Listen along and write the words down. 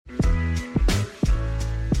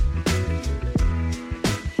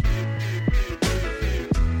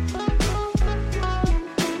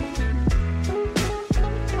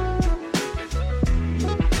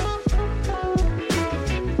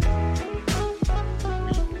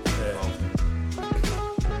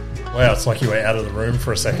Wow, it's like you were out of the room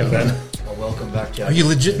for a second then. Well, welcome back, Jack. Oh, you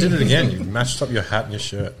legit did it again. You matched up your hat and your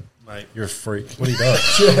shirt. Mate, You're a freak. what do you do?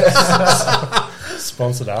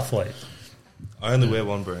 Sponsored athlete. I only wear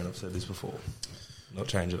one brand. I've said this before. Not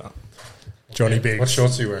change it up. Johnny Biggs. What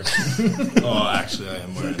shorts are you wearing? Oh, actually, I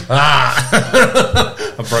am wearing.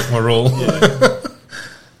 I broke my rule.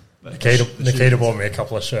 Nikita bought me a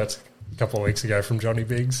couple of shirts a couple of weeks ago from Johnny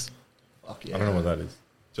Biggs. Fuck yeah. I don't know what that is.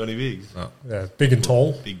 Johnny Biggs. Oh. Yeah, big and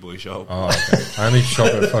tall. Big boy shop. Oh, okay. I only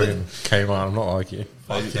shop at fucking Kmart. I'm not like you.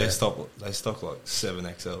 They stock like 7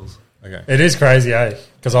 XLs. Okay. It is crazy, eh?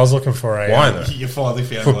 Because I was looking for a... Why though? You finally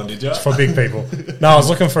found one, did you? For big people. No, I was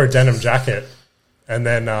looking for a denim jacket, and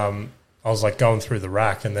then I was like going through the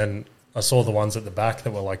rack, and then I saw the ones at the back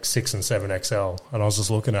that were like 6 and 7 XL, and I was just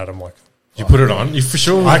looking at them like... You put it on? You for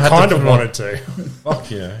sure I had to kind put of it on. wanted to. Fuck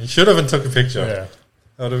yeah. You should have and took a picture. Yeah.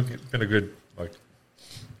 That would have been a good, like...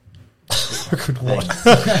 Good what?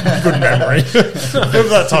 Good memory. Remember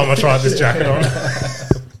that time I tried this jacket on?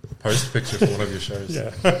 Post a picture for one of your shows.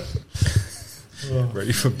 Yeah.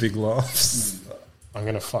 Ready for big laughs. I'm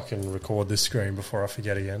going to fucking record this screen before I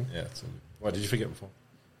forget again. Yeah. Why did you forget before?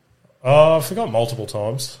 I forgot multiple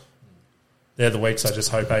times. They're the weeks I just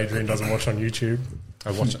hope Adrian doesn't watch on YouTube.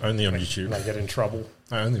 I watch only on YouTube. And I get in trouble.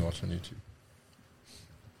 I only watch on YouTube.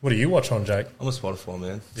 What do you watch on, Jake? I'm a Spotify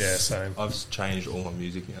man. Yeah, same. I've changed all my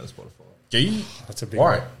music now to Spotify. Do you? That's a big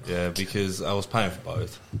Why? one. Yeah, because I was paying for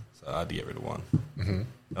both, so I had to get rid of one. Mm-hmm.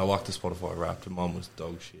 I like the Spotify Wrapped, and mine was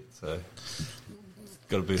dog shit, so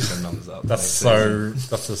got to boost them numbers up. That's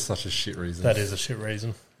Such a shit reason. That is a shit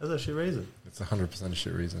reason. That's a shit reason. It's 100% a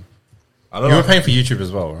shit reason. I don't You know. were paying for YouTube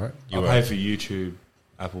as well, right? I pay for YouTube,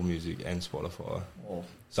 Apple Music, and Spotify. Oh,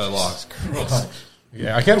 So like,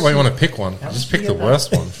 Yeah, I get why you want to pick one. Just pick the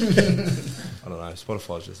worst one. I don't know.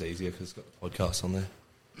 Spotify's just easier because it's got the podcast on there.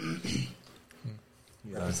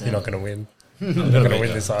 You know, You're not going to win. I'm You're going to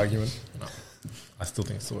win this argument. I still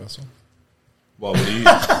think it's the worst one. Well, what do you?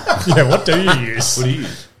 Yeah, what do you use? What do you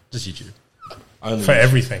use? Just YouTube. Only For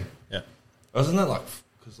everything. Yeah. Wasn't that like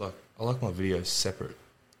because like I like my videos separate.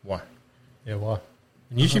 Why? Yeah, why?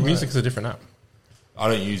 And YouTube Music is a different app. I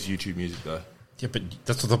don't use YouTube Music though. Yeah, but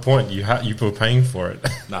that's the point. You were paying for it.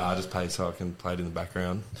 Nah, I just pay so I can play it in the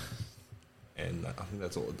background, and I think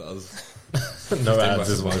that's all it does. No ads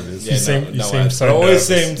is what it is. Yeah, You seem ads. so I always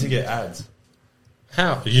nervous. seem to get ads.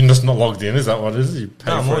 How? You're just not logged in? Is that what it is? You pay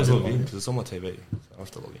No, I'm for always it. logged in because it's on my TV. So I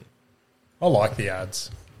have to log in. I like the ads.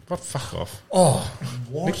 What? Fuck off. Oh,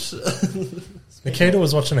 What? Nikita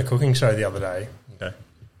was watching a cooking show the other day, Okay.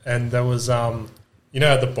 and there was, you know,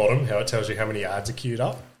 at the bottom how it tells you how many ads are queued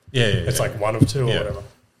up. Yeah. It's like 1 of 2 or Yeah. whatever.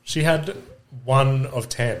 She had 1 of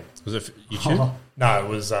 10. Was it for YouTube? No, it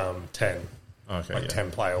was 10, Okay. like yeah.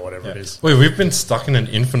 10 play or whatever Yeah. it is. Wait, we've been stuck in an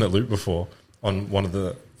infinite loop before on one of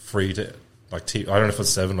the free to like I don't know if it's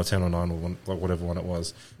 7 or 10 or 9 or one, like whatever one it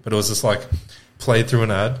was, but it was just like played through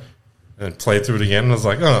an ad and played through it again. And I was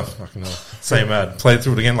like, oh fucking hell, same ad. Played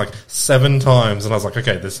through it again like 7 times, and I was like,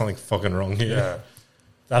 okay, there's something fucking wrong here. Yeah.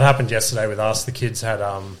 That happened yesterday with us. The kids had,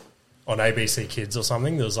 on ABC Kids or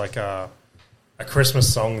something, there was like a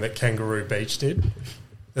Christmas song that Kangaroo Beach did.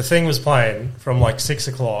 The thing was playing from like 6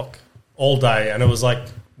 o'clock all day, and it was like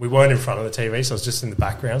we weren't in front of the TV, so it was just in the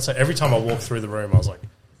background. So every time I walked through the room, I was like,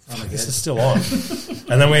 fuck, this is still on.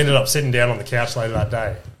 And then we ended up sitting down on the couch later that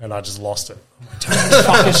day, and I just lost it. I'm like, turn this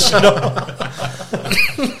fucking shit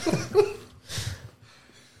off.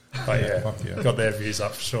 But yeah, Fuck yeah. got their views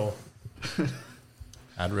up for sure.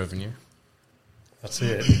 Ad revenue. That's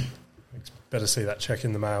it. Better see that check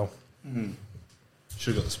in the mail.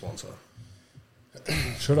 Should have got the sponsor.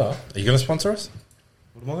 Should I? Are you going to sponsor us?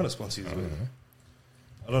 What am I going to sponsor you with?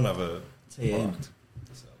 I don't have a product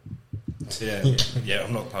to sell. Yeah,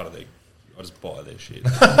 I'm not part of their. I just buy their shit. They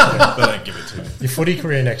don't give it to me. Your footy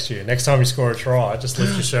career next year. Next time you score a try, just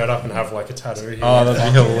lift your shirt up and have like a tattoo here. Oh, that'd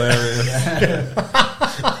be hilarious.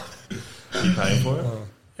 Are you paying for it?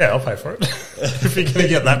 Yeah, I'll pay for it. If you're going to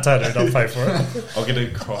get that tattooed, I'll pay for it. I'll get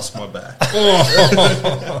it across my back.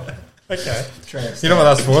 Okay. You know what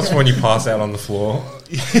that's for? It's when you pass out on the floor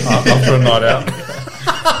after a night out.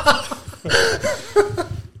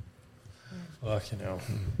 Fucking hell.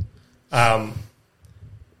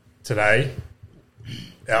 Today,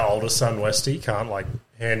 our oldest son, Westy, can't like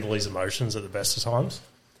handle his emotions at the best of times.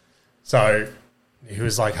 So he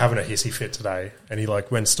was like having a hissy fit today, and he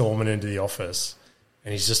like went storming into the office,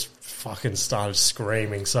 and he's just fucking started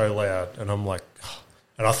screaming so loud, and I'm like,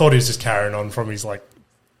 and I thought he was just carrying on from his like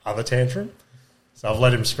other tantrum. So I've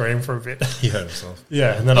let him scream for a bit. He hurt himself.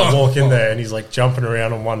 Yeah, and then I walk in there, and he's like jumping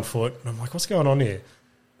around on one foot, and I'm like, what's going on here?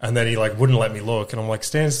 And then he like wouldn't let me look, and I'm like,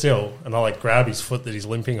 stand still, and I like grab his foot that he's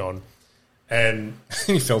limping on, and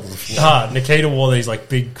he fell to the floor. Nikita wore these like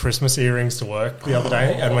big Christmas earrings to work the other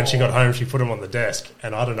day, and when she got home, she put them on the desk,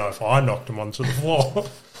 and I don't know if I knocked them onto the floor,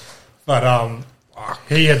 but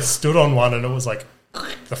he had stood on one, and it was like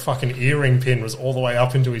the fucking earring pin was all the way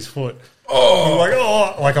up into his foot. Oh, like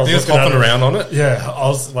like I was just looking hopping at it. around on it. Yeah, I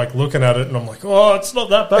was like looking at it, and I'm like, oh, it's not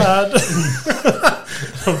that bad.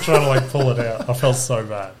 I'm trying to like pull it out. I felt so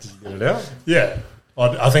bad. Did you get it out? Yeah,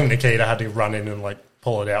 I think Nikita had to run in and like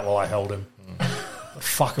pull it out while I held him. But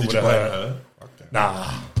fuck, it would have hurt. Her?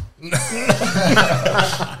 Nah.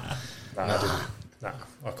 I didn't. Nah,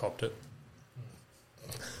 I copped it.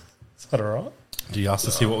 Is that alright? Did you ask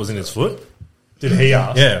to see what was in his foot? Did he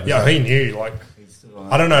ask? Yeah. Yeah, he knew. Like,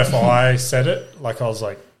 I don't know if I said it. Like, I was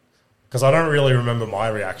like, because I don't really remember my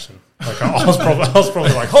reaction. Like, I was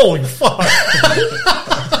probably like, holy fuck.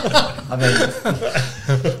 I mean,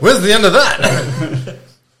 Where's the end of that?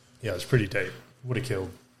 Yeah, it was pretty deep. Would have killed.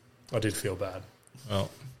 I did feel bad. Well,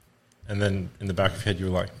 and then in the back of your head, you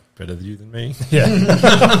were like, better you than me. Yeah.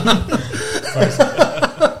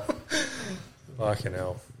 Fucking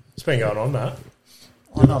hell. It's been going on, Matt.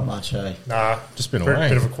 oh, not much, eh? Nah, Just been bit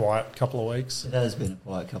away. of a quiet couple of weeks. It has been a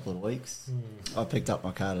quiet couple of weeks. I picked up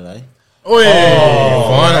my car today. Oh,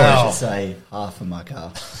 finally. I should say half of my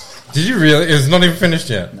car. Did you really? It's not even finished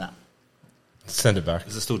yet. Nah, Send it back.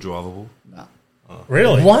 Is it still drivable? nah.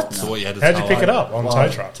 Really? What? So what you had to How'd you tow pick it over? up? On Well, tow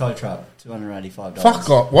truck? Tow truck, $285. Fuck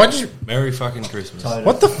off. Why did you? Merry fucking Christmas. Towed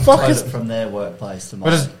What the fuck towed is- it from their workplace to But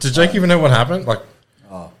mine? did Jake even know what happened? Like,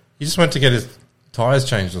 Oh, he just went to get his tires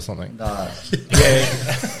changed or something. no.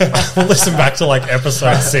 We'll listen back to like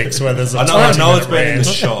episode 6 where there's a I know it's 20-minute been in the rant.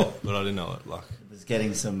 shop, but I didn't know it. Like, It was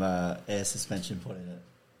getting some air suspension put in it.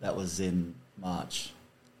 That was in March.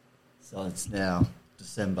 So it's now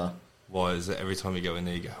December. why is it every time you go in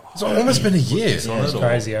there, you go, It's almost been a year. Yeah. It's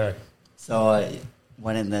crazy, eh? So I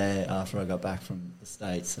went in there after I got back from the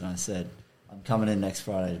States and I said, I'm coming in next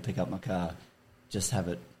Friday to pick up my car. Just have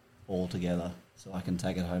it all together so I can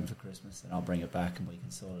take it home for Christmas and I'll bring it back and we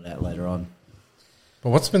can sort it out later on. But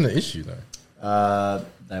what's been the issue, though?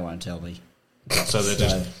 They won't tell me. so they're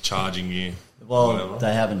just charging you. Well, whatever.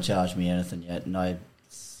 they haven't charged me anything yet, and I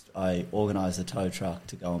organised a tow truck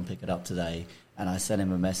to go and pick it up today, and I sent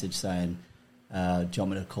him a message saying, do you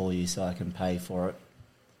want me to call you so I can pay for it?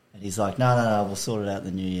 And he's like, no, we'll sort it out in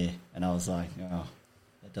the new year. And I was like, oh,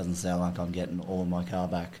 that doesn't sound like I'm getting all of my car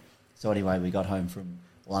back. So anyway, we got home from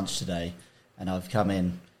lunch today, and I've come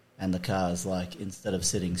in, and the car's like, instead of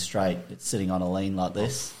sitting straight, it's sitting on a lean like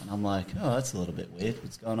this. And I'm like, oh, that's a little bit weird.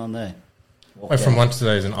 What's going on there? Walked Wait, from out. lunch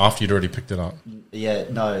today and after you'd already picked it up. Yeah,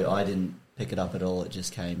 no, I didn't pick it up at all. It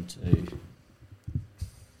just came to.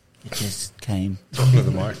 It just came. Talking to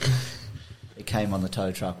the mic. It came on the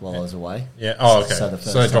tow truck while I was away. Yeah. Oh, okay. So the So,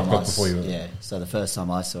 first they dropped time it before you were yeah. So the first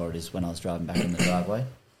time I saw it is when I was driving back in the driveway,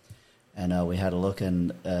 and we had a look,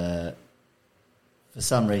 and for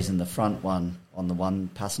some reason the front one on the one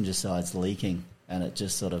passenger side's leaking, and it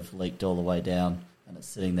just sort of leaked all the way down, and it's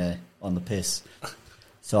sitting there on the piss.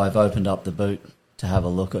 So I've opened up the boot to have a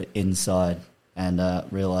look inside and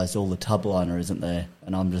realised all the tub liner isn't there.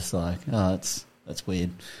 And I'm just like, oh, that's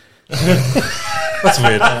weird. That's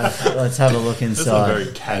weird. Let's have a look inside very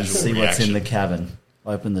and casual see what's in reaction. the cabin.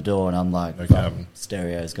 Open the door and I'm like, No fuck, cabin.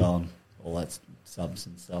 stereo's gone, all that subs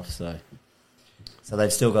and stuff. So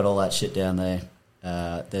they've still got all that shit down there.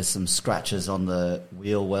 There's some scratches on the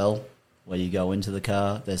wheel well where you go into the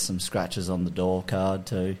car. There's some scratches on the door card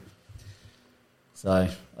too. So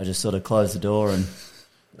I just sort of closed the door and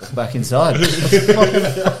walked back inside.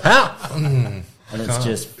 How? And it's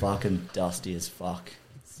just fucking dusty as fuck.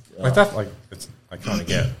 Like that, like, it's, I kind of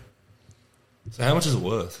get So how much is it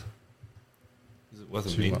worth? Is it worth a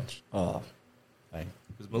too mint? much. Oh, hey,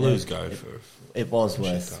 Because Maloo's Yeah, go it- for it was shit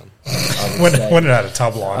worth. ton. I would When, say- when it had a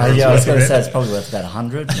tub liner, yeah, I was going to say it. it's probably worth about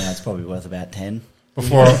 100. Now it's probably worth about 10.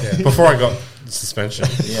 Before I got the suspension.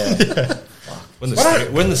 Yeah. When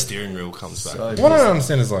the steering wheel comes back. So What I don't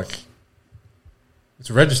understand is, like, it's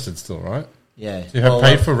registered still, right? yeah. So you have Well,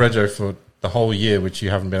 paid for rego for the whole year, which you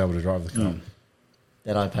haven't been able to drive the car.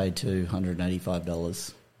 Then I paid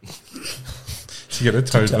 $285. To get it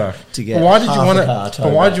towed back. to get But why did you half want a it? car But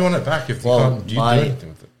towed why back. did you want it back if you Well, can't do anything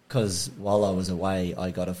with it? Because while I was away,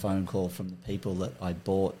 I got a phone call from the people that I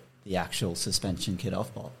bought the actual suspension kit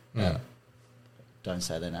off by. Yeah. Don't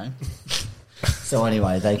say their name. So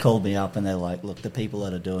anyway, they called me up and they're like, look, the people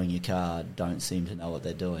that are doing your car don't seem to know what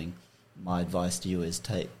they're doing. My advice to you is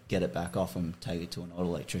get it back off them, take it to an auto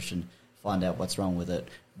electrician, find out what's wrong with it.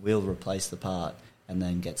 We'll replace the part and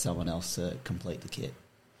then get someone else to complete the kit.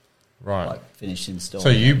 Right. like finished installing. So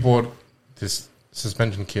you bought this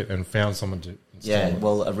suspension kit and found someone to install Yeah, it?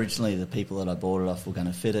 well, originally the people that I bought it off were going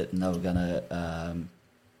to fit it and they were going to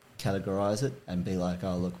categorize it and be like,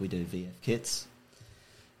 oh, look, we do VF kits.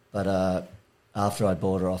 But after I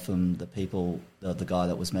bought it off them, the guy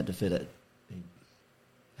that was meant to fit it, he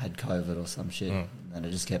had COVID or some shit. And it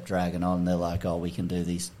just kept dragging on. They're like, oh, we can do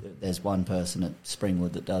these. There's one person at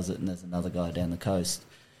Springwood that does it and there's another guy down the coast.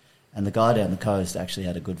 And the guy down the coast actually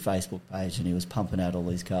had a good Facebook page and he was pumping out all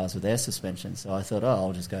these cars with air suspension. So I thought, oh,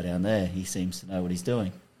 I'll just go down there. He seems to know what he's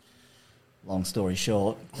doing. Long story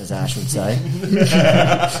short, as Ash would say.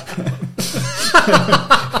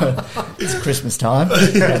 It's Christmas time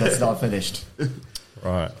and it's not finished.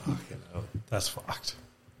 Right. That's fucked.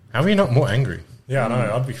 How are you not more angry? Yeah, I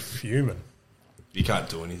know. I'd be fuming. You can't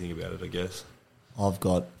do anything about it, I guess. I've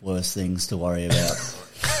got worse things to worry about.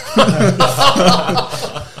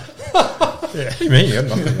 Yeah. What do you mean? You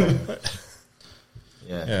got nothing.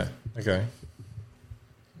 Yeah. Yeah. Okay.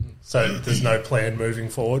 So there's no plan moving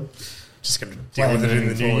forward? Just going to deal with it in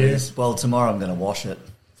the new year? Well, tomorrow I'm going to wash it.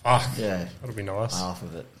 Fuck. Yeah. That'll be nice. Half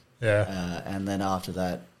of it. Yeah. And then after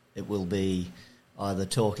that, it will be either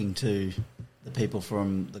talking to the people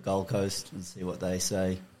from the Gold Coast and see what they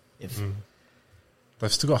say. If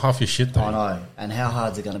They've still got half your shit though. I know. And how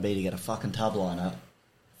hard is it going to be to get a fucking tub liner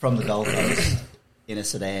from the Gold Coast in a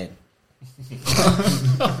sedan?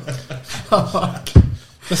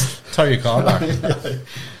 Just tow your car back.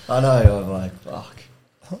 I know. I'm like, fuck.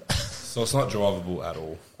 So it's not drivable at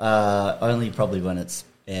all. Only probably when it's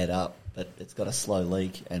aired up, but it's got a slow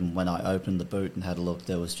leak. And when I opened the boot and had a look,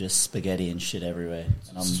 there was just spaghetti and shit everywhere.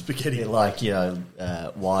 And I'm Spaghetti? like,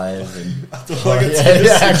 wires and Like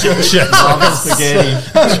spaghetti.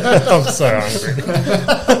 I'm so hungry.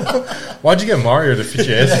 Why'd you get Mario to fit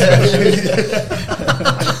your air suspension?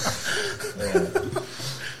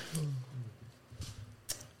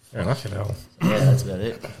 Fair enough. Yeah, that's about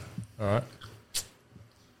it. All right.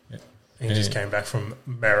 He just came back from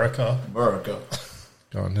America. America.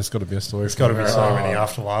 Go on. There's got to be a story. There's got to be so many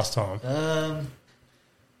after last time.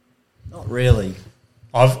 Not really.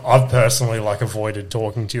 I've personally avoided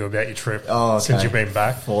talking to you about your trip since you've been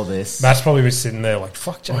back. For this. Matt's probably been sitting there like,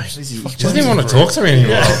 fuck James. He doesn't even want to talk to me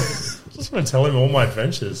anymore. Just want to tell him all my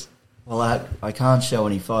adventures. Well, I can't show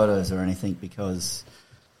any photos or anything because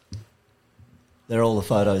they're all the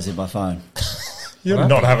photos in my phone. You're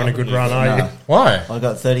not having a good run, are you? No. Why? I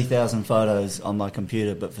got 30,000 photos on my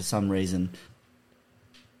computer, but for some reason,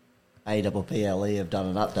 APPLE have done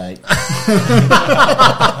an update.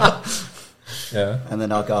 Yeah. And they're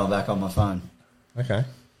not going back on my phone. Okay.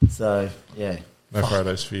 So, yeah. No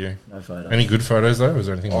photos for you. No photos. Any good photos though? Was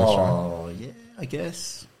there anything worth showing? Oh, yeah, I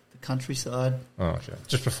guess. The countryside. Oh, okay.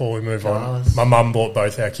 Just before we move on, Cars. my mum bought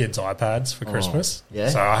both our kids iPads for Christmas. Yeah?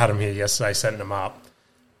 So I had them here yesterday, setting them up.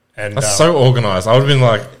 And That's so organised. I would have been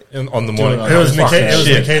like on the morning. it was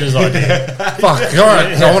Shit. Nikita's idea. Fuck. All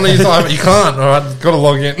right. I want to use the iPad. You can't. All right. Got to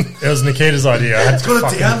log in. It was Nikita's idea. I had to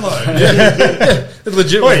Got to download. It's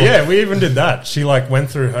legit. Oh yeah, we even did that. She went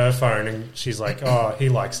through her phone and she's like, "Oh, he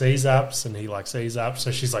likes these apps and he likes these apps."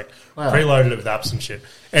 So she's like preloaded it with apps and shit.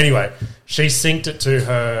 Anyway, she synced it to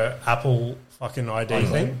her Apple fucking ID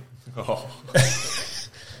thing. Oh.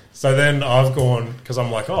 So then I've gone because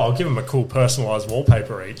I'm like, I'll give him a cool personalised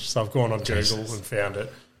wallpaper each. So I've gone on Google and found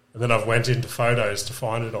it, and then I've went into photos to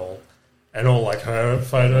find it all. And all her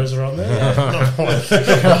photos are on there. And I'm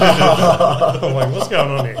like, what's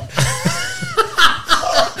going on here?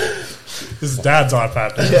 This is Dad's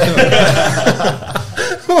iPad.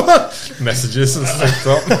 Messages and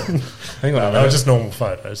stuff. Hang on. They were just normal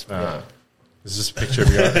photos. There's just a picture of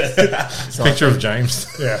you. Picture of James.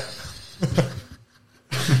 Yeah.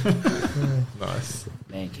 Nice.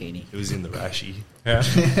 Mankini. It was in the Rashi. Yeah.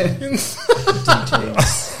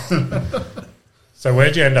 So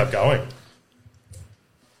where'd you end up going?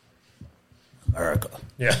 America.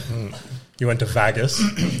 Yeah. You went to Vegas.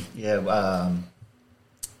 Yeah,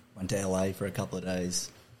 went to LA for a couple of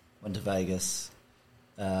days. Went to Vegas.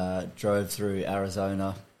 Drove through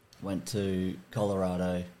Arizona. Went to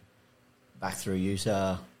Colorado. Back through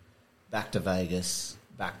Utah. Back to Vegas.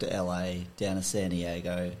 Back to LA. Down to San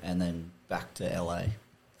Diego. And then back to LA.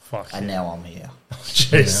 Fuck. And now I'm here.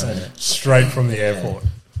 Jeez. Straight from the airport. You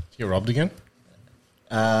get robbed again?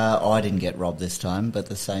 I didn't get robbed this time, but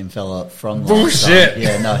the same fella from last Bullshit. time.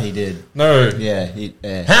 Yeah, no, he did. No. Yeah,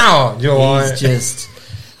 How? You're lying.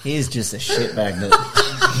 He's just a shit magnet.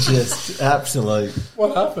 Just absolute.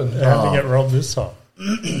 What happened? How did you get robbed this time?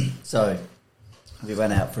 So, we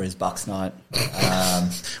went out for his Bucks night.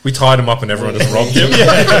 We tied him up and everyone just robbed him.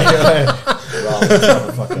 Robbed,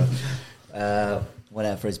 motherfucker. went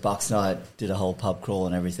out for his Bucks night, did a whole pub crawl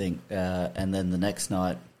and everything, and then the next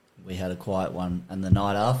night we had a quiet one, and the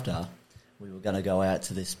night after we were going to go out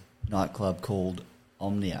to this nightclub called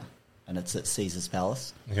Omnia, and it's at Caesar's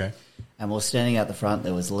Palace. Okay. And we were standing out the front.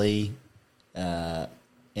 There was Lee,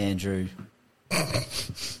 Andrew,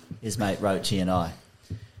 his mate Roachy, and I.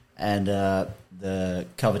 And the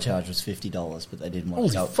cover charge was $50, but they didn't want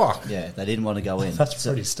to go. Holy fuck! Yeah, they didn't want to go in. That's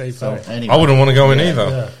pretty steep, So though. anyway, I wouldn't want to go in either.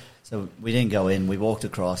 Yeah. so we didn't go in. We walked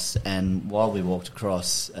across, and while we walked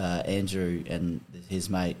across, Andrew and his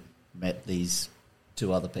mate met these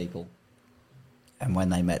two other people. And when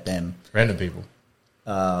they met them, Random people.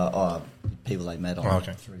 People they met on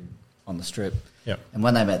on the strip. Yep. And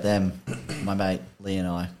when they met them, my mate Lee and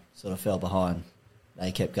I sort of fell behind.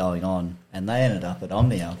 They kept going on, and they ended up at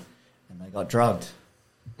Omnia, and they got drugged.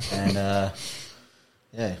 And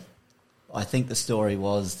yeah, I think the story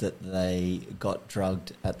was that they got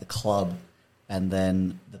drugged at the club, and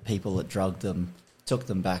then the people that drugged them took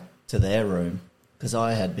them back to their room, because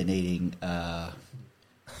I had been eating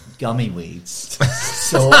gummy weeds.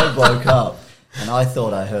 So I woke up and I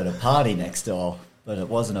thought I heard a party next door, but it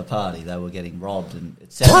wasn't a party. They were getting robbed, and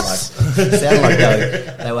it sounded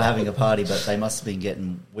like they were having a party, but they must have been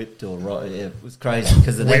getting whipped or robbed. It was crazy,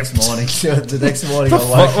 because the next morning I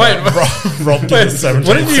woke up. Robbed in the 17th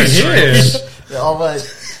What did you century. hear?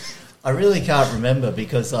 I really can't remember,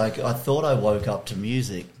 because I thought I woke up to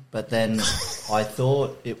music, but then I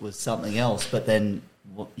thought it was something else. But then,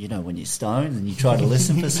 you know, when you're stoned and you try to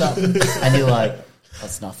listen for something, and you're like,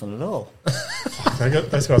 that's nothing at all.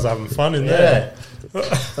 Those guys are having fun in there.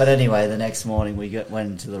 But anyway, the next morning we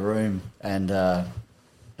went into the room, and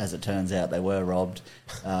as it turns out, they were robbed.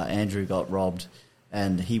 Andrew got robbed,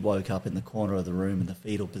 and he woke up in the corner of the room in the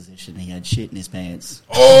fetal position. He had shit in his pants.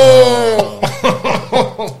 Oh!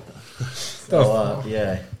 So,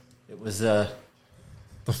 yeah, it was... The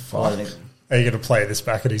fuck? Are you going to play this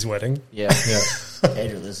back at his wedding? Yeah.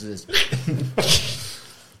 Andrew, this is...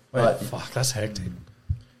 But, Fuck, that's hectic.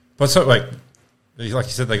 But so, like you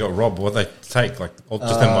said, they got robbed. What did they take? Like,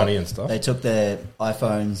 just their money and stuff? they took their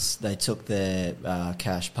iPhones, they took their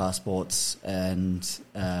cash passports, and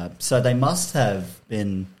so they must have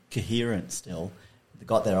been coherent still. They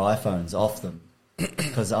got their iPhones off them,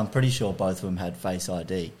 because I'm pretty sure both of them had Face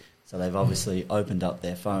ID. So they've obviously opened up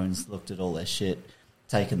their phones, looked at all their shit,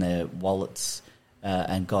 taken their wallets,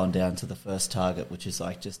 and gone down to the first target, which is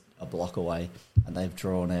like just a block away, and they've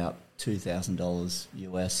drawn out $2,000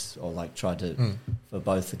 US, or like tried to for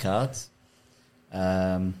both the cards.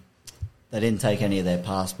 They didn't take any of their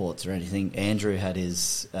passports or anything. Andrew had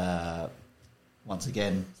his once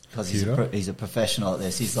again, because he's a professional at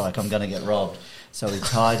this. He's like, I'm going to get robbed, so he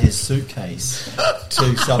tied his suitcase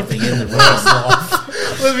to something in the room.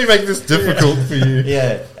 Let me make this difficult for you.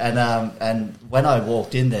 Yeah, and when I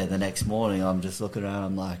walked in there the next morning, I'm just looking around.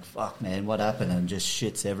 I'm like, "Fuck, man, what happened?" And just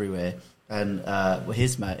shit's everywhere. And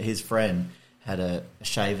his friend had a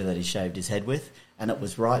shaver that he shaved his head with, and it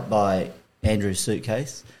was right by Andrew's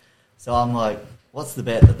suitcase. So I'm like, "What's the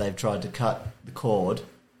bet that they've tried to cut the cord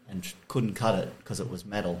and couldn't cut it because it was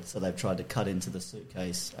metal? So they've tried to cut into the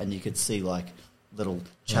suitcase, and you could see like little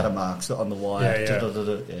chatter marks on the wire."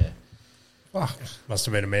 Yeah. Fuck. Must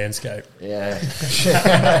have been a Manscaped Yeah.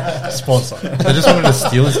 sponsor. They just wanted to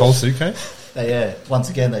steal his whole suitcase? Once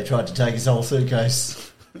again, they tried to take his whole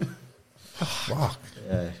suitcase. Fuck.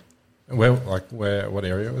 Yeah. What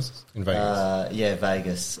area was this? In Vegas?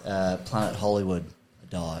 Vegas. Planet Hollywood. A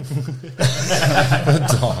dive.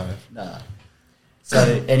 Dive. Nah.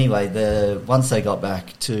 So anyway, once they got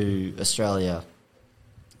back to Australia,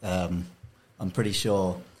 I'm pretty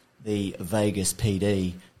sure the Vegas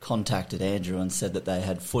PD contacted Andrew and said that they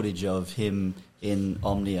had footage of him in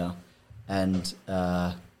Omnia, and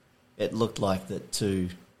it looked like that two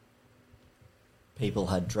people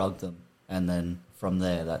had drugged them, and then from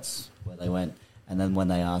there, that's where they went. And then when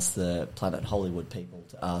they asked the Planet Hollywood people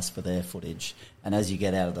to ask for their footage, and as you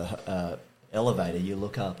get out of the elevator, you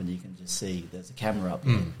look up and you can just see there's a camera up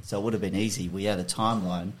there. So it would have been easy. We had a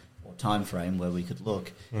timeline or time frame where we could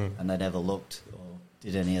look, and they never looked or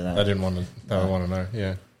did any of that. They didn't want to. They don't want to know.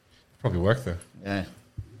 Yeah, probably worked there. Yeah,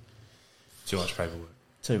 Too much paperwork.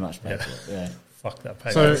 too much paper. Yeah, Fuck that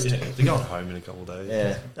paper. So, They're going home in a couple of days.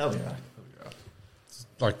 yeah, that'll be right.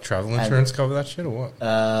 like, travel insurance cover that shit or what?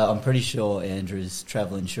 I'm pretty sure Andrew's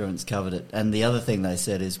travel insurance covered it. And the other thing they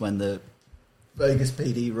said is when the Vegas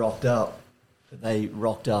PD rocked up,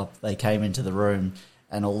 they came into the room,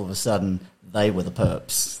 and all of a sudden they were the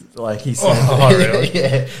perps. Like he said, Oh, really?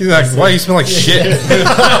 yeah. He's like, why you smell like shit? They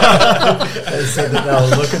said that they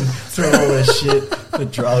were looking through all their shit for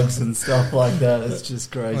drugs and stuff like that. It's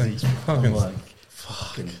just crazy. Like, fucking I'm like,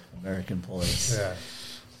 Fucking American police. Yeah.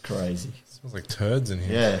 Crazy. Smells like turds in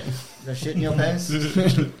here. Yeah. You got shit in your pants?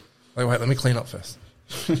 Wait, let me clean up first.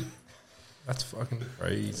 That's fucking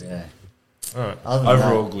crazy. Yeah. All right.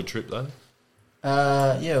 Overall, good trip though.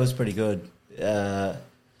 Yeah, it was pretty good.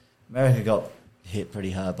 America got hit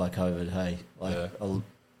pretty hard by COVID, hey.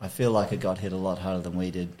 I feel like it got hit a lot harder than we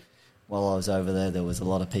did. While I was over there was a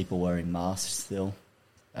lot of people wearing masks still.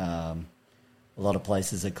 A lot of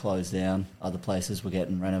places had closed down. Other places were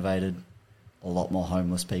getting renovated. A lot more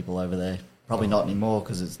homeless people over there. Probably not anymore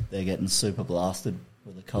because they're getting super blasted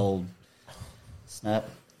with a cold snap.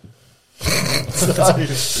 So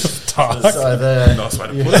Nice way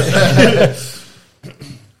to put it.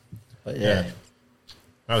 But yeah.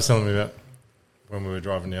 I was telling me about when we were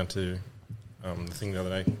driving down to the thing the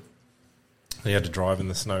other day. He had to drive in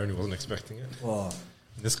the snow and he wasn't expecting it. Oh.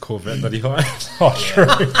 This Corvette that he hired. Oh, true.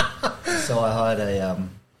 So I hired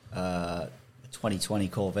a 2020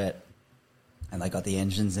 Corvette, and they got the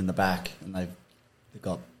engines in the back, and they've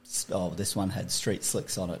got this one had street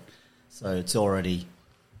slicks on it, so it's already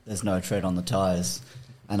there's no tread on the tyres.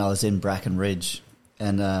 And I was in Bracken Ridge,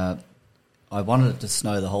 and I wanted it to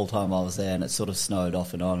snow the whole time I was there, and it sort of snowed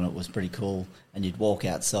off and on, and it was pretty cool. And you'd walk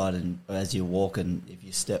outside, and as you're walking, if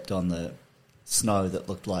you stepped on the snow that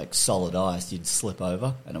looked like solid ice, you'd slip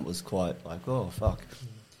over, and it was quite like, oh, fuck.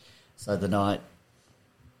 So the night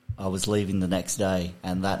I was leaving the next day,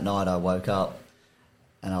 and that night I woke up,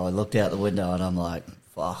 and I looked out the window, and I'm like,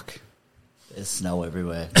 fuck, there's snow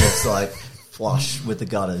everywhere. It's like flush with the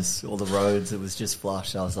gutters, all the roads, it was just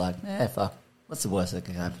flush. I was like, fuck, what's the worst that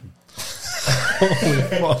could happen? Holy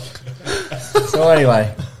fuck. So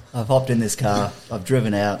anyway, I've hopped in this car, I've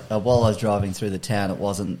driven out. While I was driving through the town, it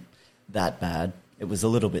wasn't that bad. It was a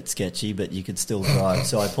little bit sketchy, but you could still drive.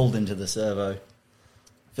 So I pulled into the servo,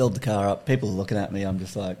 filled the car up. People are looking at me. I'm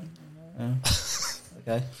just like, oh,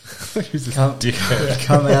 okay.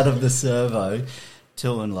 Come out of the servo,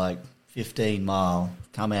 doing like 15 mile,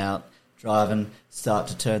 come out, driving, start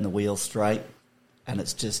to turn the wheel straight, and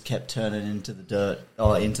it's just kept turning into the dirt,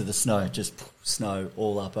 into the snow, just snow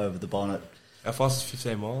all up over the bonnet. How fast is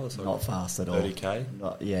 15 miles? Like not fast at all.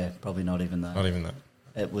 30k? Probably not even that. Not even that.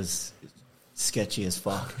 It was sketchy as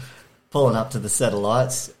fuck. Pulling up to the set of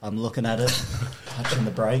lights, I'm looking at it, touching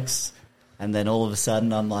the brakes, and then all of a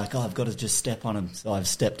sudden I'm like, I've got to just step on him. So I've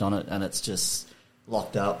stepped on it, and it's just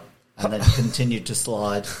locked up, and then continued to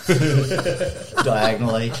slide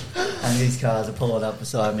diagonally. And these cars are pulling up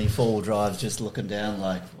beside me, full drive, just looking down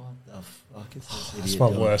like, what the fuck is this idiot It's my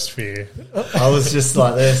doing? worst fear. I was just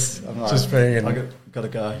like this. I'm like, Just being in I got to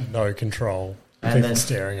go. no control. And People then-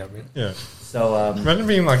 staring at me. Yeah. So Imagine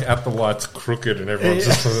being like at the lights crooked and everyone's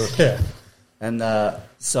just sort of, Yeah. And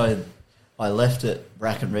so I left at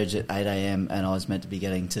Bracken Ridge at 8 a.m. and I was meant to be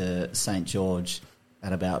getting to St. George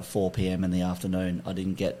at about 4 p.m. in the afternoon. I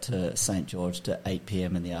didn't get to St. George to 8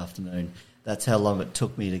 p.m. in the afternoon. That's how long it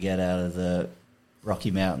took me to get out of the Rocky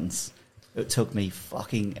Mountains. It took me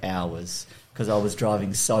fucking hours because I was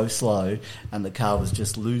driving so slow and the car was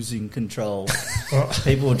just losing control.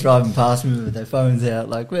 People were driving past me with their phones out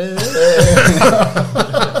like, I'm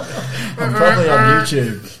probably on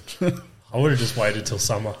YouTube. I would have just waited till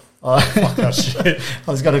summer. I Fuck that shit.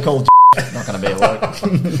 was going to call not going to be at work.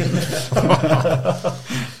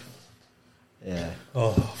 Yeah.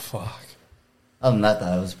 Oh, fuck. Other than that,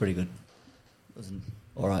 though, it was pretty good. It was an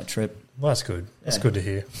all right trip. Well, that's good. That's Yeah. good to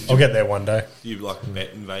hear. I'll get there one day. Do you like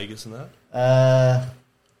bet in Vegas and that?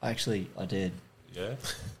 Actually, I did. Yeah.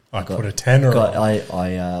 I got- put a tenner on.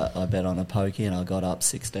 I bet on a pokey and I got up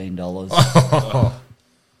 $16.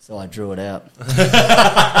 So I drew it out.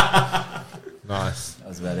 nice. That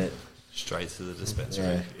was about it. Straight to the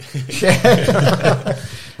dispensary. Yeah.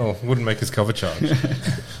 Oh, wouldn't make his cover charge.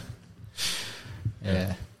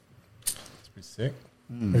 Yeah. It's pretty sick.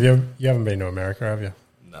 You haven't been to America, have you?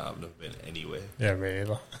 No, I've never been anywhere. Yeah, me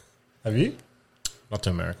either. Have you? Not to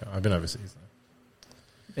America. I've been overseas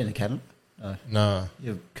though. Been to Canada? No. No.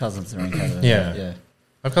 Your cousins are in Canada. Yeah. Yeah.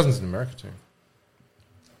 I have cousins in America too.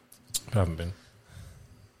 But I haven't been.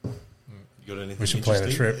 You got anything We should plan a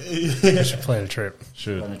interesting? trip. We should plan a trip.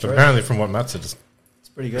 Should. On a But trip? apparently from what Matt said, it's It's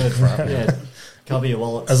pretty good. Yeah. Cover your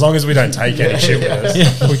wallets. As long as we don't take any shit with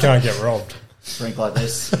us, we can't get robbed. Drink like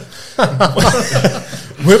this.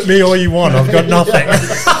 Whip me all you want. I've got nothing.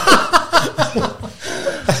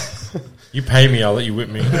 you pay me, I'll let you whip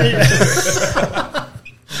me.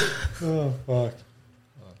 Oh, fuck.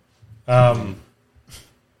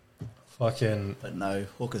 Fucking. But no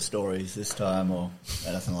hooker stories this time or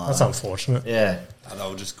anything like That's that. unfortunate. Yeah. And they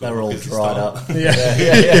were just They good were all because this dried time. up.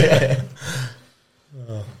 Yeah.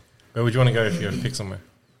 Where would you want to go if you had to pick somewhere?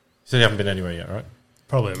 You said you haven't been anywhere yet, right?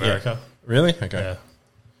 Probably America. Really? Okay. Yeah.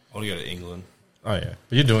 I want to go to England. Oh yeah,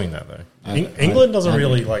 but you're doing that though. England doesn't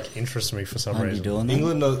really like interest me for some Aren't you reason. doing that?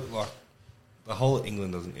 England, does, like the whole of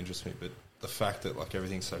England doesn't interest me, but the fact that like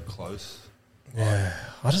everything's so close, Yeah,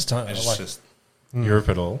 I just don't it's like. just Europe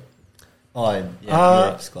at all? Oh, yeah,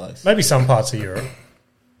 Europe's close. Maybe some parts of Europe.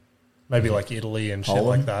 Maybe like Italy and shit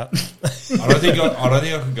Poland? like that. I don't think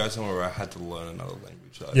I could go somewhere where I had to learn another language.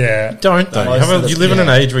 Though. Yeah. Don't though. Most of the- You live in an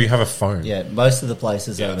age where you have a phone. Yeah, most of the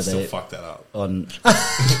places Yeah, over I'd still there fuck that up. on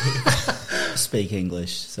speak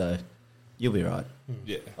English, so you'll be right.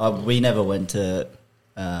 Yeah, We never went to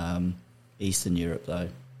Eastern Europe though.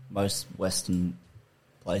 Most Western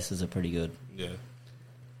places are pretty good. yeah,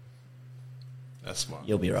 that's smart.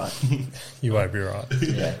 You'll be right. You won't be right.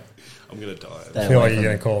 Yeah, I'm gonna die. Stay I feel away like you're from-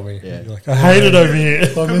 going to call me. Yeah. You're like, I hate it over here.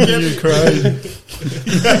 I'm in the Ukraine.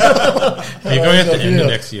 You're going at the end of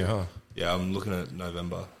next year, huh? Yeah, I'm looking at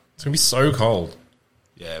November. It's gonna be so cold.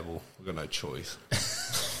 Yeah, well, we've got no choice.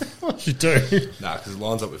 What you do? Nah, because it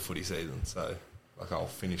lines up with footy season, so like I'll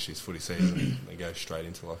finish this footy season and then go straight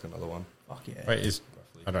into like another one. fuck yeah. Wait,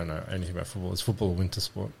 I don't know anything about football. Is football a winter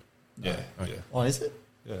sport? Yeah, Okay. yeah, Oh, is it?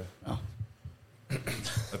 yeah. Oh.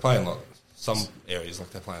 They're playing like some areas,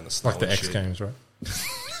 like they're playing the snow Like the and X shit. Games, right?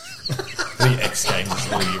 The X Games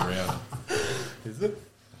all year round. Is it?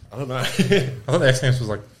 I don't know. I thought the X Games was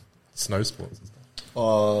like snow sports and stuff.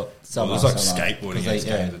 Or summer. There's like summer. skateboarding 'Cause they- X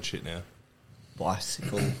Games and shit now.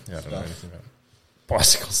 bicycle. Yeah, I don't know stuff. anything about it.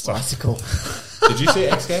 Bicycle stuff. Bicycle. Did you see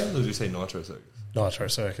X Games or did you see Nitro Circus? Nitro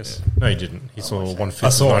Circus. No, he didn't. He saw I 1/5 I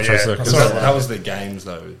of saw it, Nitro yeah. Circus. I saw it. That was the games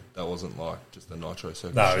though. That wasn't like just the Nitro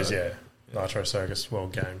Circus. No, it was, show. Nitro Circus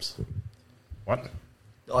World Games. What?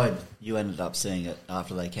 Oh, you ended up seeing it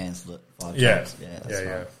after they cancelled it 5 Yeah. times. Yeah, that's Yeah.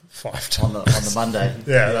 right. 5 On times. the Monday.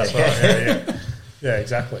 Yeah, that's right. Yeah. Yeah,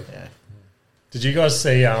 exactly. Yeah. Did you guys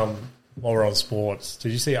see, while we're on sports,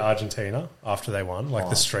 did you see Argentina after they won? Like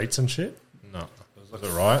the streets and shit? No. Like Is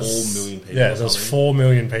it right? 4 million people. Yeah, or there's something. 4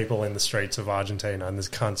 million people in the streets of Argentina, and there's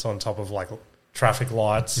cunts on top of like traffic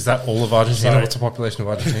lights. Is that all of Argentina? So- What's the population of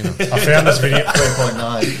Argentina? I found this video.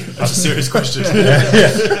 3.9. That's a serious question.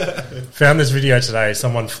 Found this video today.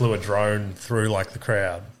 Someone flew a drone through like the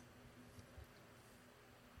crowd.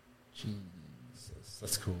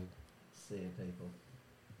 That's cool. See you, people.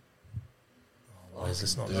 Why is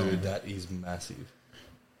this not? Dude, that is massive.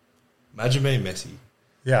 Imagine being Messi.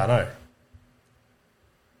 Yeah, I know.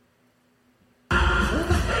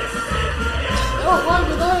 Oh, why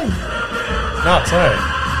were they? Nuts, eh?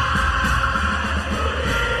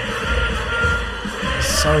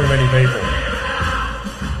 So many people.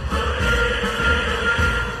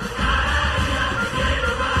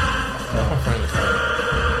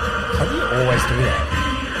 How do you always do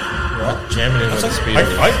that? Jamming in with the speed.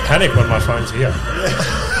 I panic when my phone's here.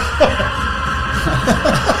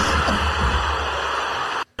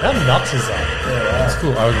 How nuts is that? That's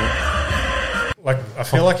cool. Like, I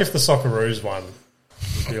feel like if the Socceroos won,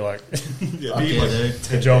 it'd be like, Yeah, Fuck yeah, dude.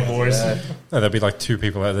 good job, boys. Yeah. No, there'd be like 2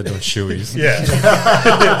 people out there doing shoeies. Yeah.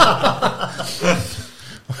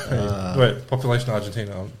 Wait, population of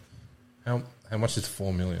Argentina. How much is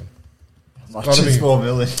 4 million? Much Gotta is be- 4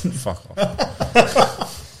 million. Fuck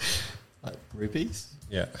off. Like rupees?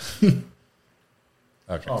 Yeah.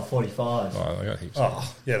 Okay. Oh, 45. Oh, I got heaps.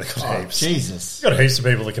 Oh, yeah, they've got Oh, heaps. Jesus. Got heaps of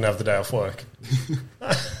people that can have the day off work.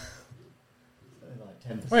 Like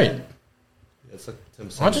 10%. Wait, Yeah, it's like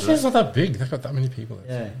 10%. Argentina's not that big. They've got that many people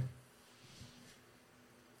there. Yeah.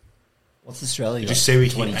 What's Australia? Did you got? see we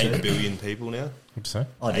hit 22? 8 billion people now? What'd you say?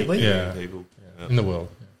 Oh, did 8 we? billion Yeah. people. Yeah. In the world.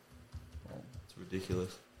 It's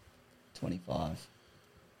ridiculous. 25.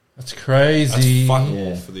 That's That's crazy. fucking Yeah.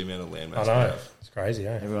 more for the amount of land I mass know. we have. It's crazy,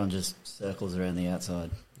 eh? Everyone just circles around the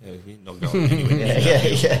outside. Yeah, you're not going anywhere near Yeah,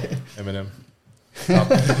 that. yeah, yeah. Eminem.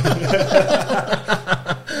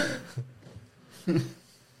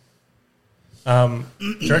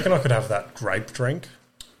 Do you reckon I could have that grape drink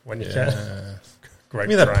when you can? Yeah. Grape Give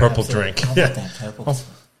me that drink. purple Absolutely. drink. I Yeah. want that purple.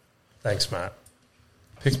 Thanks, Matt.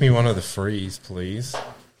 Pick me one of the frees, please.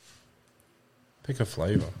 Pick a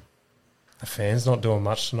flavour. The fan's not doing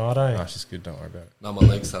much tonight, eh? Ah, she's good. Don't worry about it. No, my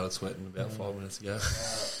legs started sweating about 5 minutes ago.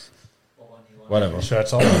 Whatever.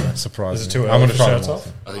 Shirts off? Surprise. Is it me. too early I'm gonna for try shirts them off?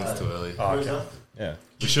 I think it's too early. Oh, okay. Yeah.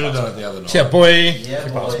 We should have done it the other night. Yeah, boy. Yeah,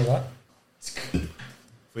 Pass me boy. that.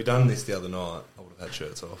 If we'd done this the other night, I would have had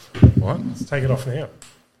shirts off. What? Let's take it off now.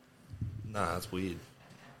 Nah, it's weird.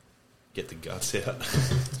 Get the guts out.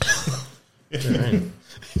 What do you mean?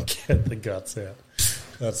 Get the guts out.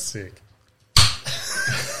 That's sick.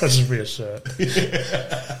 That should be a shirt.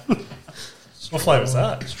 What flavour's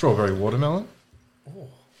that? Strawberry watermelon? That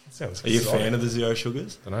sounds Are you a exciting. fan of the zero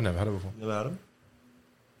sugars? Don't know, never had it before. Never had them?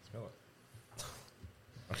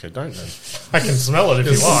 Okay, don't then. I can smell it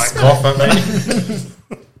if you like. Cough at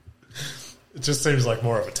me. It just seems like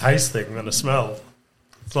more of a taste thing than a smell.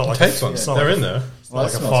 It's not like Taste a, ones. it's not They're like, in there. It's not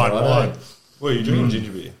like a smells fine alright, wine. What are you drinking?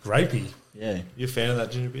 Ginger beer. Grapey. Yeah, You a fan of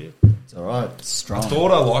that ginger beer? it's all right. It's strong. I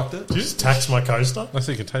thought I liked it. Did you just tax my coaster? I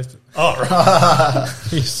think you can taste it. Oh, right.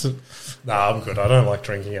 Just Nah, I'm good. I don't like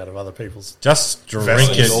drinking out of other people's. drink Vessels.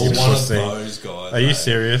 it, You're you one of pussy. those guys. Are you mate.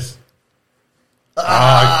 serious?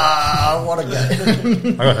 What a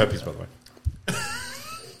game. I got herpes, by the way.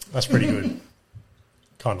 That's pretty good.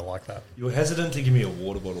 Kind of like that. You were hesitant to give me a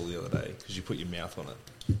water bottle the other day because you put your mouth on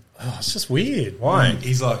it. Oh, it's just weird. Why?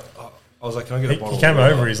 He's like, I was like, can I get a bottle He came of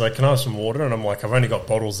water? over. He's like, "Can I have some water?" And I'm like, "I've only got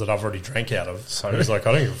bottles that I've already drank out of." So? And he's like,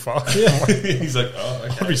 "I don't give a fuck." He's like, oh,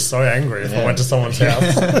 okay. I'd be so angry if I went to someone's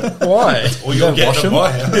house. Why? Or you're don't getting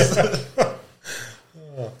wash at them? my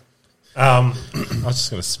house. I was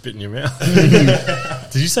just going to spit in your mouth.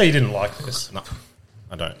 Did you say you didn't like this? No,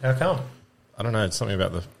 I don't. How come? I don't know. It's something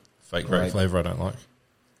about the fake grape Grape. flavour I don't like.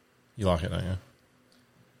 You like it, don't you?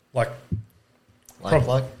 Like, Like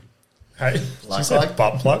plug? hey, did you Like- say like?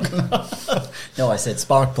 butt plug? No, I said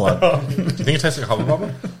spark plug. Do you think it tastes like Hubba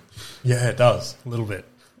Bubba? Yeah, it does a little bit,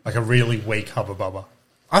 like a really weak Hubba Bubba.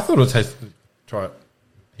 I thought it would taste. Try it.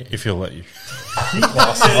 If he'll let you.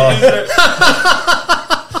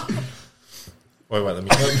 Wait, let me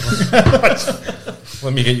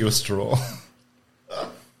let me get you a straw.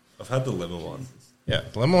 I've had the lemon one. Yeah,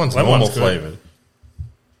 the lemon one's Lemon normal one's good. flavoured.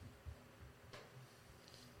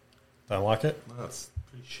 Don't like it? No, that's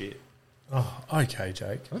pretty shit. Oh, okay,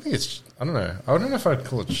 Jake. I don't think it's. I don't know. I don't know if I'd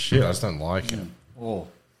call it shit. I just don't like it. Oh,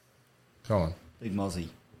 Come on. big mozzie.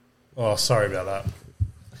 Oh, sorry about that.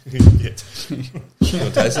 You want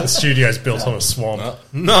to taste The it? studio's built on a swamp.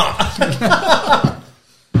 No.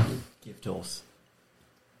 Gift horse.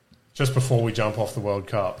 Just before we jump off the World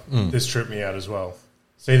Cup, this tripped me out as well.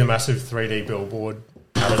 See the massive 3D billboard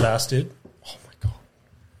Adidas did? Oh my god.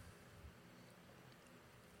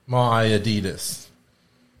 My Adidas.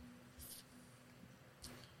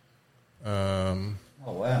 Oh,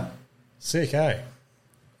 wow. Sick, eh?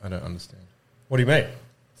 I don't understand. What do you mean?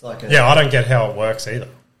 It's like a... Yeah, I don't get how it works either.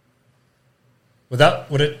 Would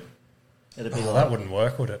it? It'd be Oh, like, that wouldn't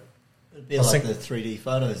work, would it? it'd be I like think- the 3D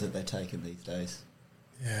photos that they're taking these days.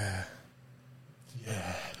 Yeah.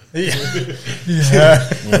 Yeah.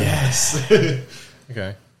 Yes.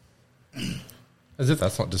 Okay. As if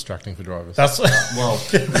that's not distracting for drivers. That's Well,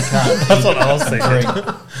 you can't. that's what I was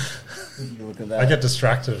thinking. You look at that. I get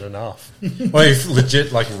distracted enough. Well, if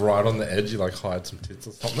legit, like right on the edge, you like hide some tits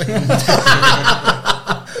or something.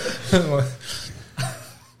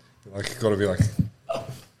 like got to be like.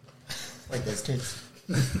 like those tits.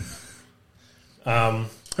 Oh,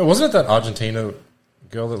 wasn't it that Argentina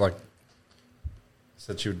girl that like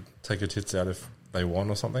said she would take her tits out if they won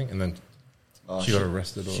or something, and then Oh, she got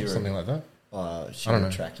arrested or she something like that? She I don't know.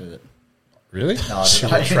 retracted it. Really? No, I She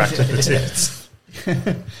didn't. retracted the tits.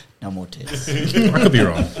 No more tits. I could be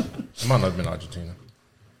wrong. It might not have been Argentina.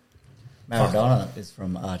 Maradona is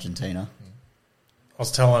from Argentina. I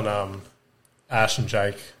was telling Ash and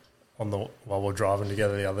Jake while we were driving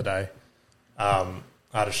together the other day. I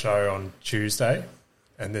had a show on Tuesday,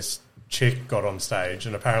 and this chick got on stage,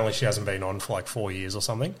 and apparently she hasn't been on for like 4 years or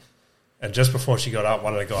something. And just before she got up,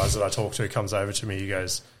 one of the guys that I talked to comes over to me. He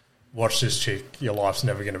goes, "Watch this chick. Your life's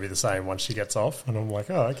never going to be the same once she gets off." And I'm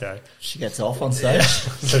like, "Oh, okay." She gets off on stage.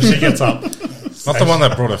 So she gets up. Not the one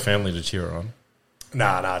that brought her family to cheer her on.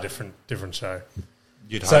 Nah, different show.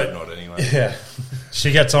 You'd So- hope not anyway. Yeah.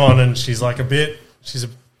 She gets on and she's a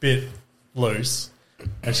bit loose,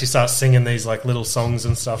 and she starts singing these like little songs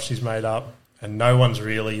and stuff she's made up, and no one's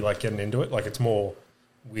really like getting into it. Like it's more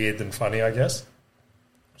weird than funny, I guess.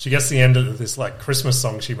 She gets to the end of this like Christmas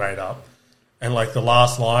song she made up, and like the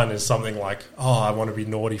last line is something like, "Oh, I want to be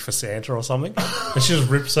naughty for Santa" or something, and she just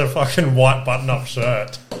rips her fucking white button-up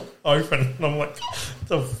shirt open, and I'm like,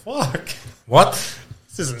 "The fuck? What?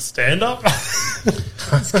 This isn't stand-up."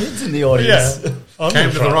 There's kids in the audience. Yeah, I'm Came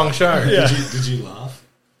gonna to try the wrong that. show. Yeah. Did you laugh?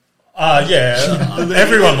 Yeah.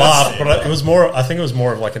 Everyone laughed, but I think it was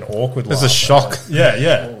more of like an awkward laugh. There's a shock.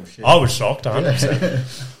 Yeah. Oh, shit. I was shocked,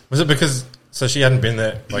 100%. Was it because so she hadn't been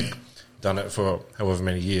there, like done it for however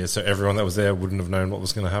many years, so everyone that was there wouldn't have known what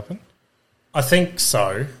was going to happen? I think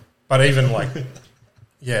so, but even like,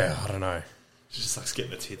 yeah, I don't know. She just likes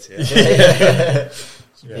getting the tits out.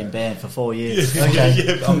 Yeah. Been banned for 4 years. Okay.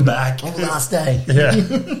 Yeah, I'm back. On the last day. Yeah.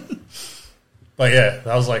 But yeah,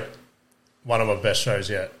 that was like one of my best shows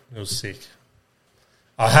yet. It was sick.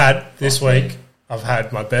 This week, I've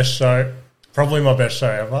had my best show, probably my best show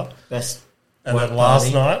ever. Best And Work then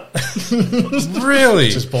last party. night, Really?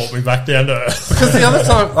 just brought me back down to earth. Because the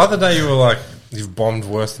other day you were like, you've bombed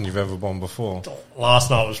worse than you've ever bombed before.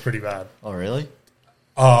 Last night was pretty bad. Oh, really?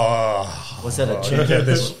 Oh, Was that at you get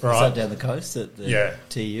this was right. that down the coast at the Yeah.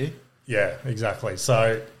 TU? Yeah, exactly.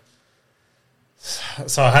 So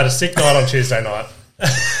I had a sick night on Tuesday night.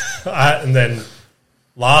 And then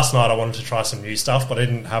last night I wanted to try some new stuff, but I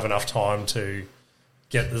didn't have enough time to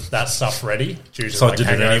get that stuff ready due to So I like did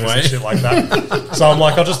it hangovers anyway. and shit like that. So I'm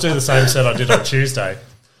like, I'll just do the same set I did on Tuesday.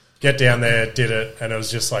 Get down there, did it, and it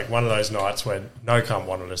was just like one of those nights where no cunt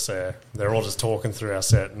wanted us there. They're all just talking through our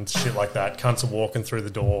set and shit like that. Cunts are walking through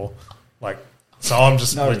the door. Like, so I'm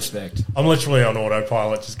just No respect. I'm literally on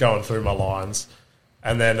autopilot, just going through my lines,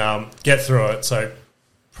 and then get through it. So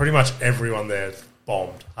pretty much everyone there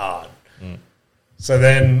bombed hard. So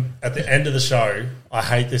then at the end of the show, I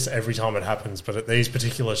hate this every time it happens, but at these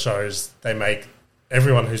particular shows, they make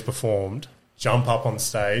everyone who's performed jump up on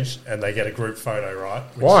stage and they get a group photo, right?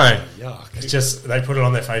 Which Why? Yuck. It's just, they put it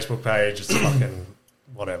on their Facebook page, it's fucking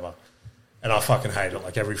whatever. And I fucking hate it.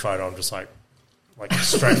 Like every photo, I'm just like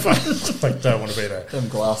straight face, like don't want to be there. Them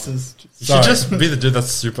glasses. You should just be the dude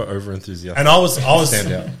that's super over enthusiastic. And I was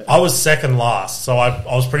Stand out. I was second last, so I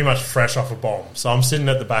was pretty much fresh off a bomb. So I'm sitting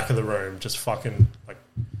at the back of the room, just fucking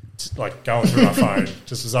like going through my phone,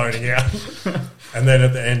 just zoning out. And then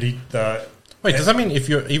at the end, Wait, does that mean if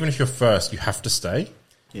you're first, you have to stay?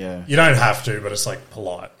 Yeah. you don't have to, but it's like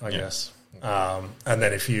polite, I guess. And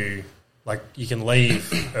then if you you can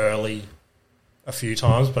leave early a few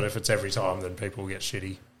times, but if it's every time, then people get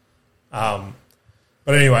shitty.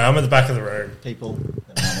 But anyway, I'm at the back of the room. People,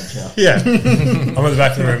 the manager. Yeah. I'm at the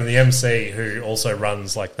back of the room, and the MC, who also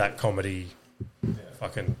runs like that comedy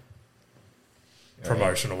fucking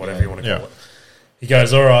promotion or whatever you want to call Yeah. it, he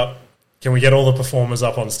goes, all right, can we get all the performers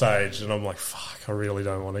up on stage? And I'm like, fuck, I really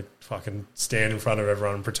don't want to fucking stand in front of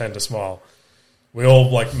everyone and pretend to smile. We all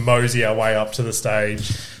like mosey our way up to the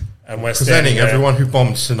stage, and we're standing Presenting there. everyone who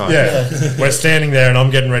bombed tonight. Yeah, we're standing there, and I'm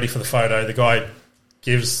getting ready for the photo. The guy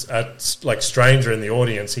gives a stranger in the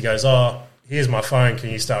audience. He goes, "Oh, here's my phone. Can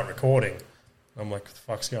you start recording?" I'm like, "What the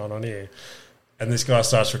fuck's going on here?" And this guy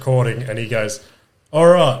starts recording, and he goes, "All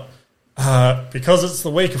right, because it's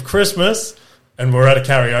the week of Christmas, and we're at a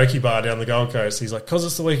karaoke bar down the Gold Coast." He's like, "Because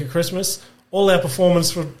it's the week of Christmas, all our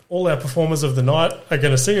performers of the night are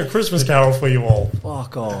going to sing a Christmas carol for you all."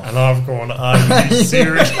 Fuck off. And I've gone, "Are you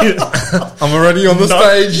serious?" I'm already on the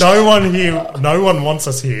stage. No one wants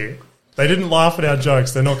us here. They didn't laugh at our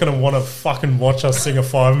jokes. They're not going to want to fucking watch us sing a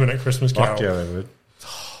 5-minute Christmas carol. Fuck yeah, they would. It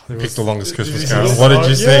Pick was- the longest Christmas it carol. was What did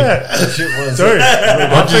you sing? Yeah. Was Dude,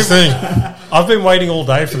 What did you sing? I've been waiting all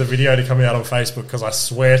day for the video to come out on Facebook because I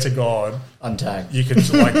swear to God, untagged. you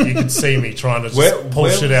could see me trying to just pull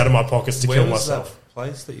shit out of my pockets to kill myself. That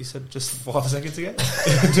place that you said just 5 seconds ago?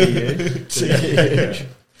 To you.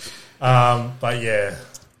 But yeah,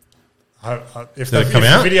 if Did it come the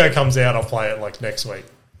out? video comes out, I'll play it like next week.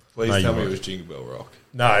 Please No, tell you me it won't. was Jingle Bell Rock.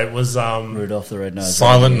 No, it was Rudolph the Red-Nosed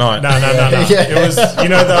Silent Reindeer. Night. no. Yeah. It was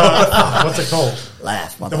the what's it called?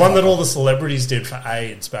 Laugh, The one that all the celebrities did for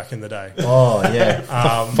AIDS back in the day. Oh, yeah.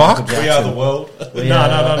 Fuck. We are the world.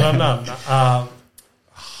 No.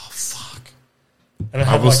 Fuck. And it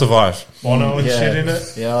I had will like survive. Bono and Yeah. shit in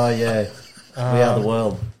it. Yeah, oh, yeah. We are the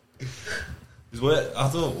world. I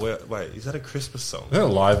thought, wait, is that a Christmas song? Is that a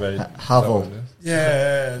live aid? Hovel.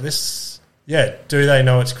 Yeah, do they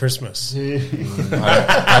know it's Christmas?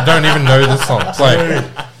 I don't even know this song. Play.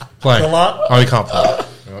 The la- Oh, you can't play.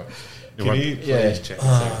 Can you please Yeah. check and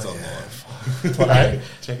see if it's online? Play.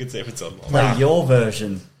 Check and see if it's online. Play your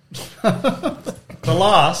version. The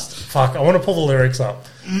last, fuck, I want to pull the lyrics up.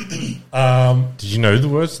 Did you know the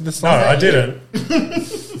words to this No, song? I didn't.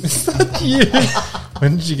 You.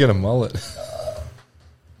 When did you get a mullet?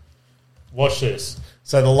 Watch this.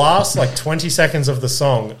 So the last 20 seconds of the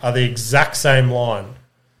song are the exact same line.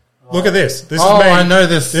 Look at this. This is me. I know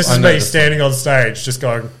this. This I is know me this standing on stage, just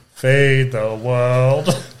going, "Feed the world,"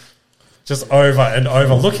 just over and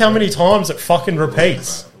over. Look how many times it fucking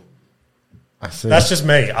repeats. I see. That's just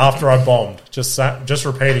me after I bombed, just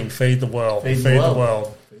repeating, "Feed the world, feed, the world."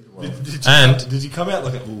 world." Did you come out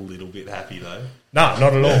like a little bit happy though? No,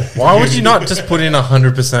 not at all. Why would you not just put in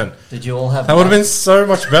 100%? Did you all have That would have been so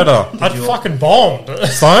much better. I'd fucking bombed.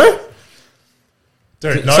 So?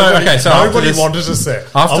 Dude, So, nobody, okay, so after nobody this- wanted us there.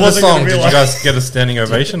 After I the wasn't gonna song, be did you like- guys get a standing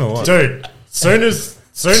ovation or what? Dude, soon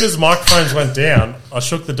as microphones went down, I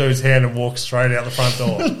shook the dude's hand and walked straight out the front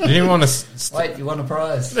door. You didn't even want to... Wait, you won a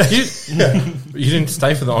prize. You didn't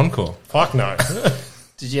stay for the encore. Fuck no.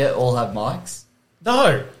 Did you all have mics?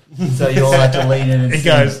 No. So you all had to lean in and He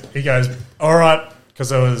sing. goes, all right, because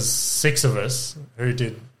there was 6 of us who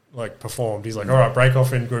did performed. He's like, all right, break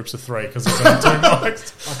off in groups of 3 because there's only 2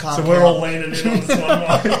 mics. So we're all leaning in on this one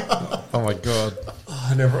mic. Oh my god!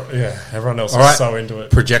 And everyone else was so into it.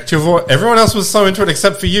 Project your voice. Everyone else was so into it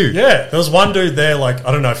except for you. Yeah, there was one dude there. I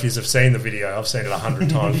don't know if you've seen the video. I've seen it 100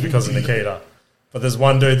 times because of Nikita. But there's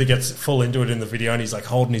one dude that gets full into it in the video, and he's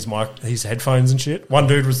holding his headphones and shit. One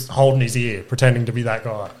dude was holding his ear, pretending to be that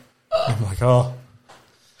guy. I'm like, oh,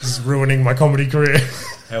 this is ruining my comedy career.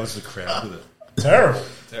 How was the crowd with it? Terrible.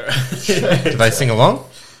 Did they sing along?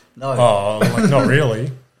 No. Oh, not really.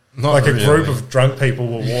 Not a group of drunk people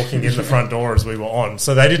were walking in the front door as we were on,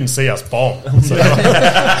 so they didn't see us bomb. So Who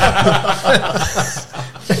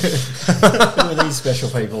are these special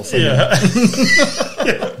people? yeah,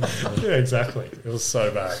 exactly. It was so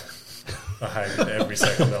bad. I hated every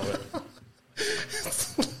second of it.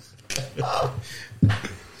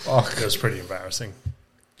 It was pretty embarrassing.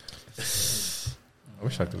 I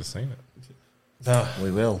wish I could have seen it. No. We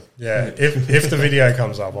will. Yeah, if the video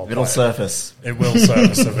comes up, I'll It'll play surface. It will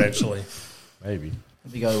surface eventually. Maybe.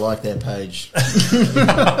 Let me go like their page.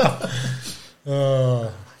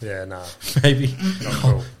 Yeah, nah. Maybe. Not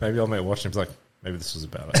cool. Maybe I'll make watch and be like, maybe this was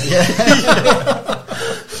about it.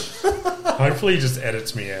 Hopefully he just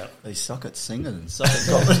edits me out. They suck at singing and suck at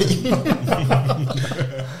comedy.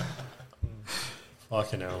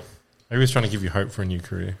 Fucking hell. Maybe he's trying to give you hope for a new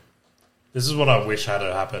career. This is what I wish had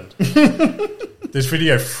happened. This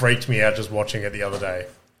video freaked me out just watching it the other day.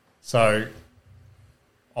 So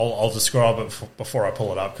I'll describe it before I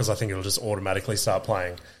pull it up because I think it'll just automatically start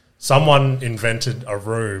playing. Someone invented a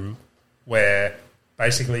room where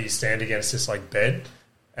basically you stand against this bed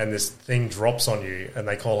and this thing drops on you and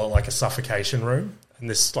they call it a suffocation room. And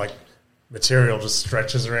this material just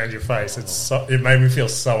stretches around your face. It made me feel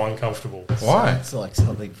so uncomfortable. Why? It's like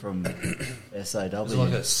something from SAW. Is it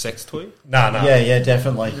like a sex toy? No. Yeah,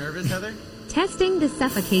 definitely. Nervous, Heather? Testing the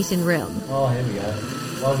suffocation room. Oh, here we go.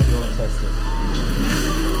 Why would you want to test it?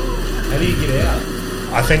 How do you get out?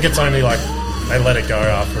 I think it's only they let it go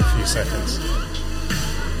after a few seconds.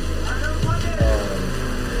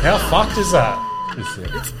 How fucked is that?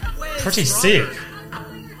 Pretty sick.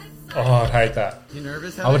 Oh, I'd hate that. You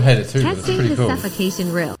nervous, Heather? I would hate it too, but it's Testing pretty the cool.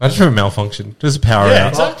 suffocation room. Imagine if it malfunction. Just power Yeah, out.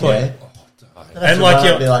 exactly. Yeah. And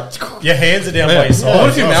your hands are down by Yeah. your side. What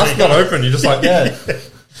if your mouth got open? You're just like, Yeah.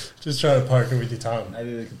 Just trying to poke it with your tongue.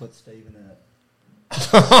 Maybe we can put Steven in it.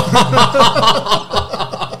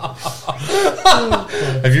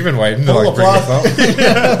 have you been waiting to Pull the bring this up?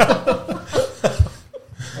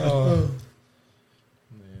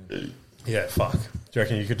 Yeah, fuck. Do you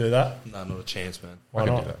reckon you could do that? No, not a chance, man. Why I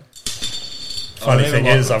can not? do that. Funny I thing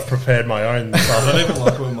never is, like- I've prepared my own. I don't even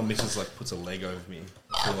like when my missus puts a leg over me.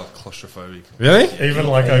 I feel claustrophobic. Really? Even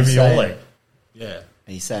Are you over your saying- leg. Yeah.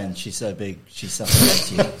 He's saying she's so big, she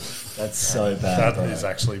suffocates you. That's so bad. That bro. is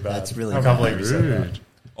actually bad. That's really I can't bad. believe you said that.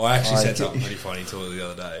 I actually I said get- something pretty funny to her the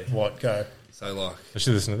other day. What? Go. So Does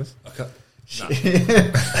she listen to this? I can't. No.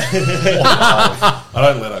 I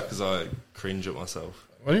don't let her because I cringe at myself.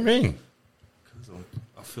 What do you mean? Because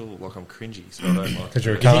I feel like I'm cringy, so I don't like. Because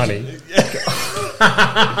you're a carny. Do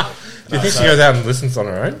you think she goes out and listens on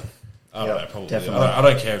her own? I don't know, probably. definitely. I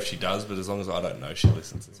don't care if she does, but as long as I don't know she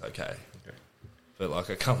listens, it's okay. But I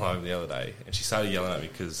come home the other day and she started yelling at me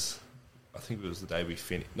because I think it was the day we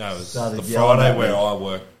finished. No, it was Started the yelling Friday at where me. I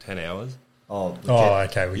worked 10 hours. Oh, Oh,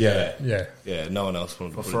 okay. We get Yeah. it. Yeah. Yeah, no one else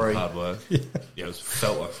wanted to For put in free. the hard work. Yeah, it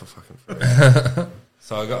felt like for fucking free.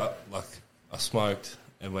 So I got I smoked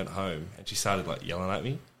and went home, and she started yelling at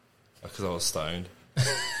me because I was stoned,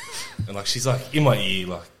 and she's in my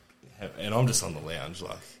ear and I'm just on the lounge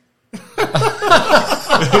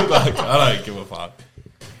I don't give a fuck.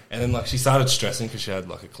 And then she started stressing because she had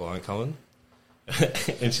a client coming.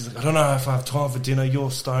 And she's like, I don't know if I have time for dinner.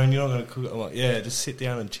 You're stoned. You're not going to cook it. I'm like, yeah, just sit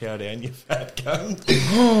down and chow down, you fat cunt.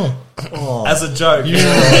 As a joke.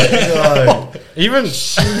 no. Even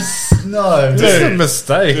No. this is a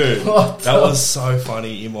mistake. Dude, What that was so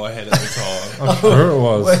funny in my head at the time. I'm sure it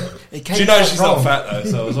was. It came She knows out she's wrong. not fat though,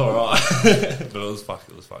 so it was alright. But it was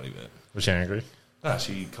funny, man. Was she angry? Nah,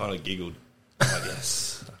 she kind of giggled. I'm like,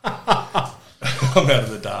 yes. I'm out of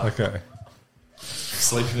the dark. Okay.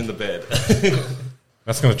 Sleeping in the bed.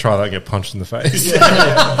 That's going to try that and get punched in the face.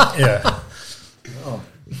 Yeah.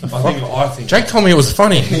 I think Jake told me it was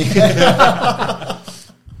funny.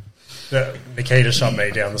 Yeah, Nikita shut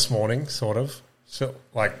me down this morning, sort of. So,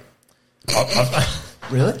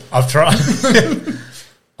 Really? I've tried.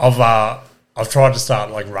 I've tried to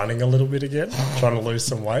start running a little bit again, trying to lose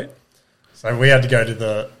some weight. So we had to go to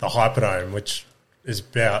the Hyperdome, which is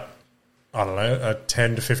about, I don't know, a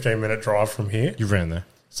 10 to 15 minute drive from here. You ran there.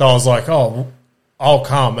 So I was like, oh, I'll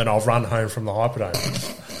come and I'll run home from the Hyperdome.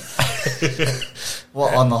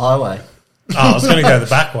 What, on the highway? I was going to go the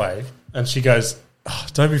back way, and she goes,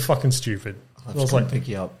 don't be fucking stupid. I I was like, like, pick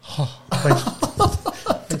you up.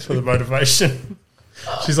 thanks for the motivation.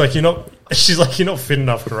 She's like, you're not fit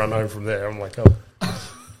enough to run home from there. I'm like,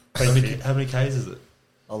 thank you. How many Ks is it?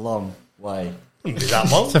 A long way. Wouldn't be that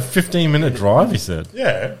long. It's a 15-minute drive, he said.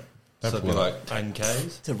 Yeah. So it'd be like 10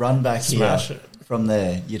 Ks? To run back Smash here it. from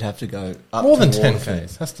there, you'd have to go up More to than 10 Waterford.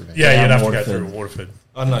 Ks. Has to be. Yeah, Down you'd have to go Waterford. through Waterford.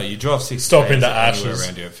 I know, you drive 6 Stop Ks into anywhere Ashes.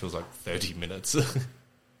 around here, it feels like 30 minutes. So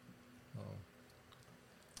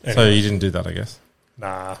Anyway. you didn't do that, I guess.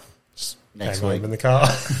 Nah. Just Next hang home week. in the car.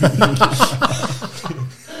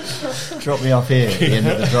 Drop me off here at the end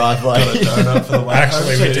of the driveway. Donut for the way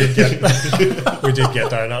Actually, we did get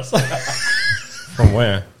donuts. From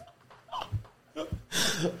where?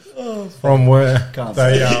 From where? Can't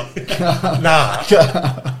They, say. nah.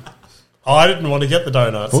 I didn't want to get the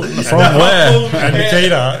donuts. From where? And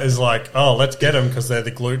Nikita is like, oh, let's get them because they're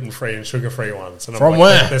the gluten-free and sugar-free ones. And I'm From like,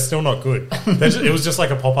 where? They're still not good. It was just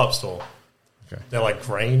like a pop-up store. Okay. They're like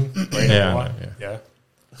green Yeah, and I white. know, Yeah.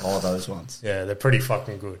 All those ones. Yeah, they're pretty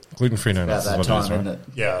fucking good. Gluten-free About donuts is that what time, it is, right? isn't it?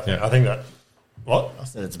 Yeah, Yeah. I think that... What? I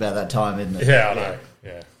said it's about that time, isn't it? Yeah, I know.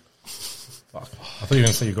 Yeah. Fuck. I thought you were going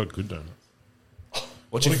to say you got good donuts.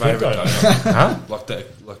 What's your What a good favourite donut. donut? Huh?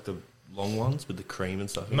 Like the long ones with the cream and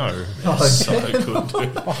stuff? No. Oh, So okay. good,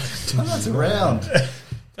 dude. That's around.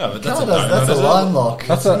 No, but that's God, a donut. that's a isn't line lock.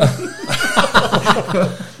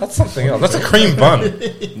 That's something else. That's a cream bun.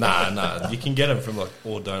 it? Nah. You can get them from like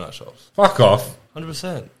all donut shops. Fuck off.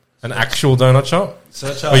 100%. An actual donut shop?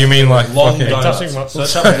 Search Oh, you mean like long fucking- donuts? Touching my-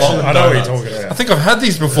 Search up long I know what you're donuts. talking about. I think I've had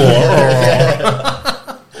these before.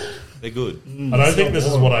 They're good. I don't think this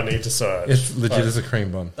is what I need to search. It's legit as a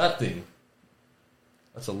cream bun. That thing.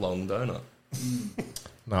 That's a long donut.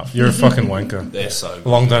 No, you're a fucking wanker. They're so A good.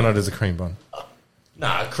 long donut is a cream bun.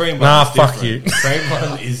 Nah, cream bun. Nah, is fuck different. you. Cream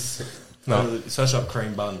bun is. No. Search up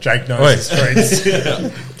cream bun. Jake knows Wait. his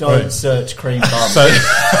streets. Don't Right. search cream bum. So,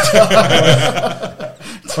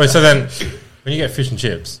 wait, so then when you get fish and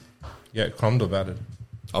chips, you get crumbed or battered?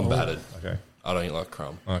 I'm battered. Okay. I don't eat like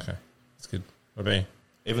crumb. Okay. That's good. What about you?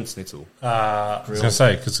 Even schnitzel. I was going to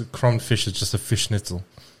say, because crumbed fish is just a fish schnitzel.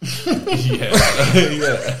 Yeah.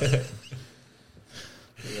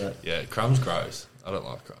 Yeah. Yeah, crumb's gross. I don't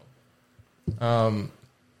like crumb.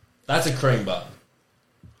 That's a cream bun.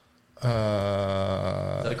 Is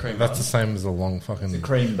that a cream That's bun? the same as a long fucking...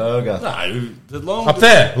 Cream burger. No, the long... Up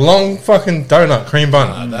there! Long fucking donut, cream bun.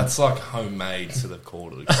 Nah, that's like homemade, so they've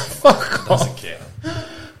called it a cream bun. It doesn't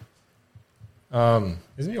count.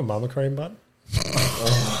 Isn't your mum a cream bun?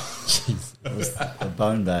 A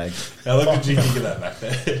bone bag. How long did you think of that back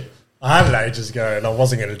there? I had it ages ago and I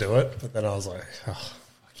wasn't going to do it, but then I was like, oh,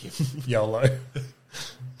 YOLO.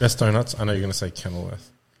 Best donuts? I know you're going to say Kenilworth.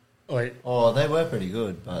 Wait, Oh, they were pretty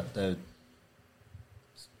good, but there's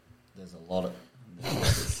a lot of...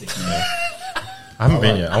 I haven't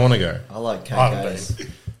been yet. I want to go. I like I haven't KK's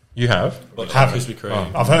You have? Like Haven't. Krispy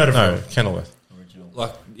Kreme. Oh. I've heard of No, it. Kenilworth. original.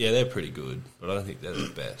 Like, yeah, they're pretty good, but I don't think they're the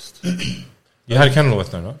best. You had a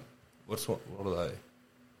Kenilworth donut? What are they?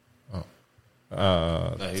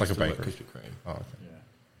 It's he like was a talking about bakery. Krispy Kreme. Oh, okay.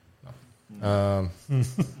 Yeah.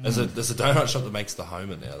 There's a donut shop that makes the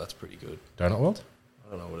Homer now. That's pretty good. Donut World?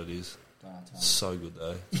 I don't know what it is. Donut time. So good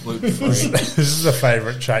though. Gluten free. This is a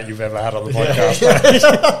favourite chat you've ever had on the podcast.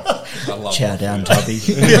 I love Chow it. down, Tubby.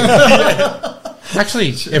 Actually,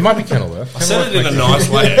 it might be Kenilworth. I said it in a nice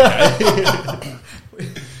way. Okay.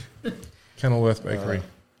 Kenilworth Bakery.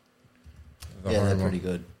 The Yeah, they're Homer. pretty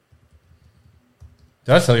good.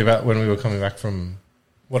 Did I tell you about when we were coming back from...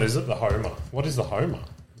 What is it? The Homer. What is the Homer?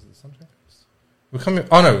 Is it Sunshine Coast? We're coming...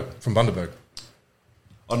 Oh, no, from Bundaberg.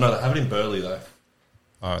 Oh no, they have it in Burley though.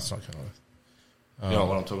 Oh, it's not Kenilworth. You know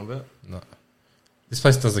what I'm talking about? No. This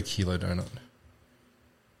place does a kilo donut.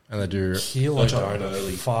 And they do... Kilo Watch out, donut.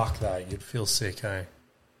 early. Fuck that. You'd feel sick, eh?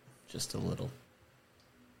 Just a little.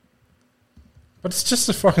 But it's just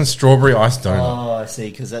a fucking strawberry iced donut. Oh, I see,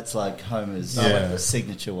 because that's like Homer's Yeah.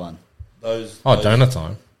 signature one. Those. Oh, those- donut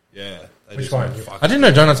time. Yeah. They Which do some one? fucking- I didn't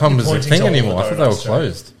know donut time was a pointing thing to all the anymore. I thought they were donuts, Joe.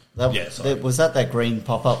 closed. That, Yeah, sorry. was that green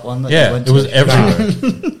pop-up one that you Yeah, went it was to?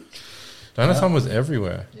 everywhere. Donut time was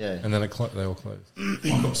everywhere. Yeah. And then they all closed.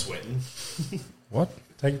 I'm sweating. What?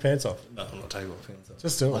 Take your pants off. No, I'm not taking my pants off.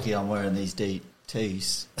 Just do it. Lucky I'm wearing these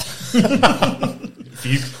DTs. If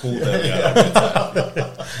you pull them out,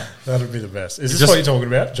 That'd be the best. Is this Just- what you're talking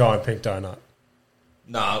about? Giant pink donut.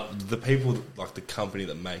 nah, the people like the company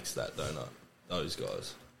that makes that donut, those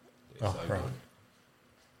guys. They're Oh, right. good.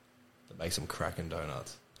 That makes some cracking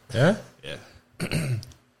donuts. Yeah? Yeah. Did I you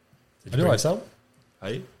do bring like- some?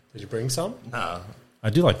 Hey? Did you bring some? Nah. I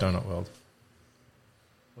do like Donut World.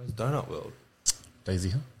 Where's Donut World? Daisy,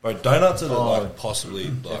 huh? Bro, donuts are Oh, like possibly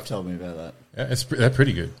They've like told me about that. Yeah, they're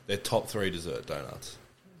pretty good. they're top 3 dessert donuts,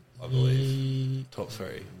 I believe. Top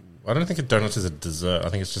 3. I don't think a donut is a dessert. I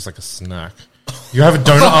think it's just like a snack. You have a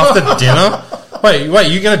donut after dinner?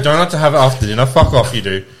 Wait, you get a donut to have it after dinner? Fuck off, you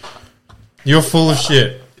do. You're full of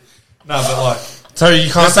shit. No, but like, So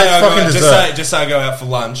you can't say fucking dessert. just say I go out for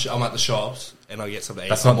lunch. I'm at the shops and I get something to eat.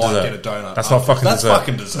 That's I not might dessert. get a donut. That's not fucking That's dessert.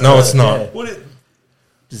 fucking dessert. No, it's not. Yeah. What it,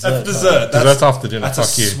 Dessert, that's dessert. Dessert's after dinner. That's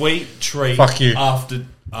Fuck a you. sweet treat. Fuck you. After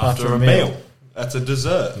After a a meal. meal. That's a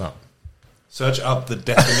dessert. No. Search up the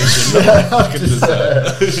definition of fucking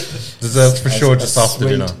dessert. Dessert's for sure A just after sweet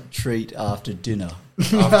dinner. treat after dinner.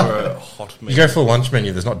 After a hot meal. You go for a lunch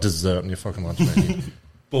menu, there's not dessert on your fucking lunch menu.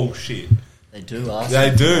 Bullshit. They do ask.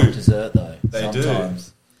 They you do. for dessert though. They do.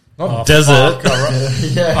 sometimes. Not dessert. Fuck, I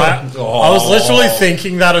Yeah. was literally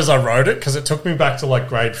thinking that as I wrote it because it took me back to like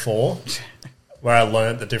grade 4 where I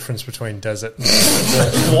learned the difference between desert and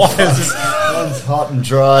dessert. Why is this? One's hot and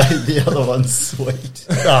dry. The other one's sweet.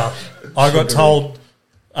 I got told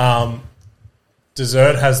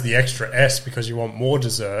dessert has the extra S because you want more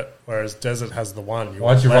dessert, whereas desert has the one. You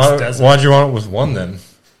want less desert. Why'd you want it with one then?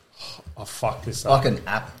 Oh, fuck this up. Like an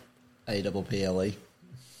app. APPLE.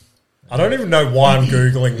 I don't even know why I'm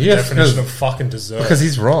Googling the Yes, definition because- of fucking dessert. Because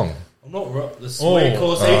he's wrong. I'm not right. The sweet Oh.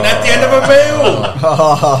 course eaten at the end of a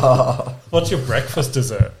meal. What's your breakfast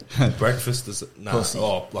dessert? Breakfast is Pussy.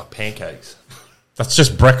 Oh, like pancakes. That's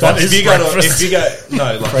just breakfast. That is If you go, breakfast.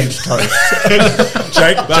 no, like French toast.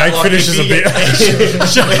 Jake like finishes if a you bit.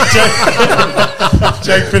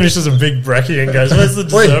 Jake finishes a big brekkie and goes, "Where's the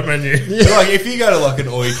dessert menu?" like if you go to like an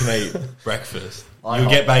all you can eat breakfast, you'll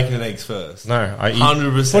get bacon and eggs first. No, I eat.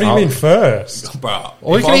 100%. What do you mean first? Bro,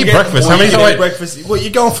 All you if can I'm eat getting breakfast. all How many you can wait- eat breakfast? Well,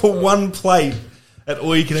 you're going for one plate at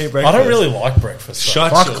all you can eat I breakfast. don't really like breakfast. though.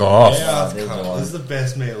 Shut Fuck your off. mouth, Yeah, cunt. This is the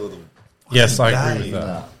best meal of the Yes, I agree day. with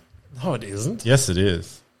that. No, it isn't. Yes, it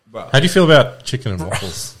is. Bro, How do you feel about chicken and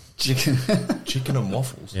waffles? Chicken. chicken and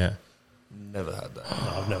waffles. Yeah. Never had that.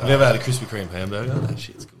 I've never. Have you ever had a Krispy Kreme hamburger? That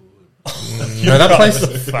shit's good. No, that place.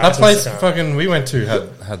 fat That place. cunt. Fucking. We went to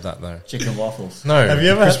had that though. Chicken waffles. No. Have you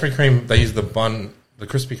ever had- Krispy Kreme? They use the bun. The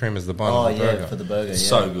Krispy Kreme is the bun Oh of the yeah, burger. for the burger. Yeah.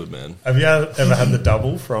 So good, man. Have you ever had the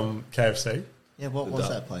double from KFC? Yeah, what was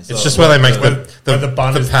that place? It's just where they make Where the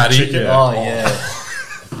bun is the patty. chicken? Yeah. Oh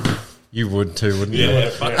yeah. You would too, wouldn't Yeah, you?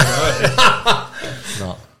 fucking right.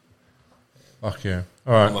 No. Fuck yeah.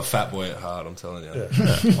 All right. I'm a fat boy at heart, I'm telling you.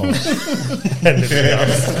 Anything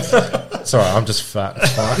else? Sorry, I'm just fat.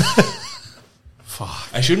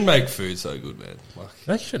 I shouldn't make food so good, man. Like,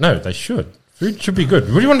 They should. No, they should. Food should be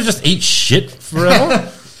good. Would you want to just eat shit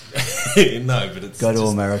forever? no, but it's Go to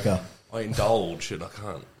just, America. I indulge and I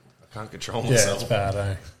can't control Yeah, myself. it's bad,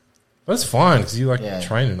 eh? But it's fine because you Yeah.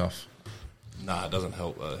 train enough. Nah, it doesn't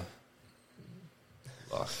help though.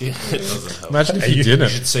 Like, it doesn't help. Imagine if Are you, you- You didn't.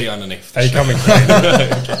 should see underneath. Are you coming clean?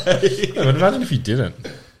 Yeah, but imagine if you didn't.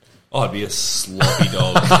 Oh, I'd be a sloppy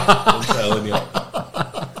dog. I'm telling you.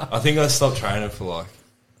 I think I stopped training for like,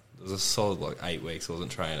 it was a solid like 8 weeks I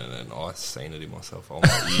wasn't training and I seen it in myself. I'm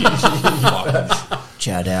like, you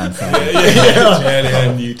Chow down, fam.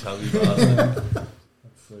 yeah, you tummy bastard.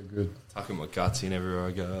 That's so good. Tucking my guts in everywhere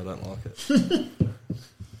I go. I don't like it.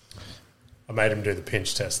 I made him do the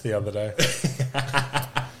pinch test the other day.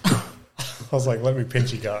 I was like, let me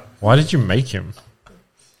pinch your gut. Why did you make him?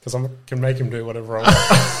 Because I can make him do whatever I want.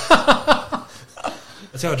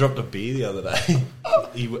 That's how I dropped a beer the other day.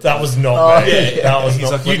 That was not me. yeah. That was He's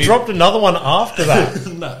not. like, You let me- dropped another one after that.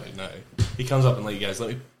 No. He comes up and he goes, let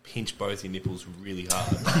me pinch both your nipples really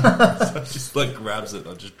hard. So I just like grabs it and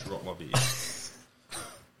I just drop my beer.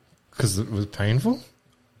 Because it was painful?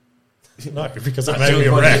 No, because it made me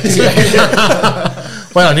erect.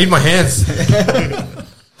 Wait, I need my hands.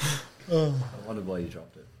 I wondered why you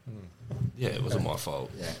dropped it. Yeah, it wasn't my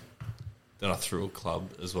fault. Yeah. Then I threw a club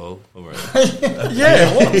as well.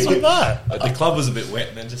 Yeah, what's with that? The club was a bit wet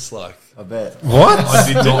and then just like... I bet. What? I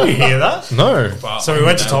did Did not you hear that? No. So we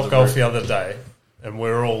went to Nailed Top the Golf roof. the other day, and we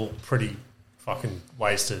were all pretty fucking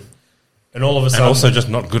wasted. And all of a And sudden, also just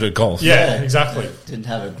not good at golf. yeah, exactly. Didn't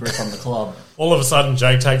have a grip on the club. All of a sudden,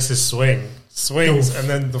 Jake takes his swings, and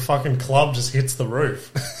then the fucking club just hits the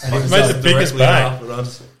roof. And it was Made like, the biggest Directly bang. up and I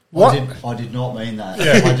just- What? I did not mean that.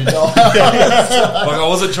 Yeah. I did not. like I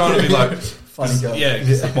wasn't trying to be like... Funny guy. Yeah,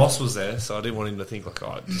 because the boss was there, so I didn't want him to think like,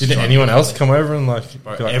 oh... Did anyone else come over and like...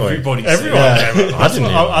 Bro, be like, everybody Everyone Yeah. came. I didn't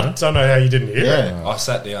hear I that. don't know how you didn't hear it. Yeah. I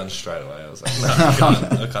sat down straight away. I was like, no,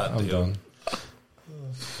 I can't I'm deal. done.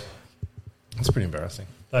 That's pretty embarrassing.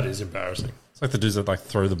 That is embarrassing. It's like the dudes that like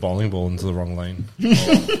throw the bowling ball into the wrong lane. Do you do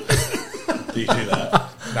that?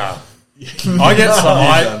 Nah.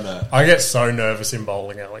 That. I get so nervous in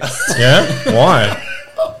bowling alleys. Yeah? Why?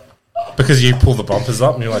 Because you pull the bumpers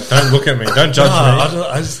up and you're like, don't look at me, don't judge me.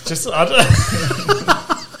 I don't.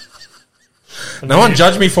 No one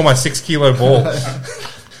judge me for my 6 kilo ball.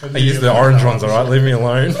 I use the orange ones, alright? Leave me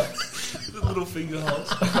alone. The little finger holes.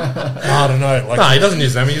 I don't know. Like, No, he doesn't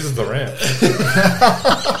use them, he uses the ramp.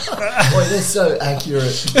 Boy, they're so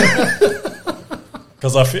accurate.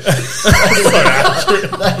 because I feel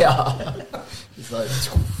They are. It's like,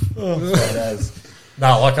 it has.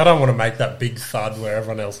 no, like I don't want to make that big thud where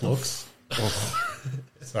everyone else looks.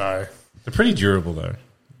 So They're pretty durable though.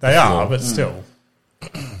 they are, but still.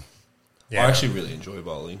 I actually really enjoy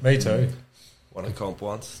bowling. Me too. Won a comp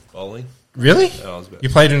once, bowling. Really? And I was about, You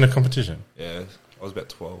played in a competition? yeah, I was about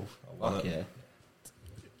 12. I won Fuck it.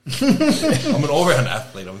 yeah. I'm an all-round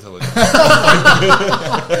athlete, I'm telling you.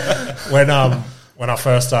 When I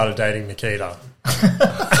first started dating Nikita,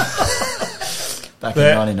 Back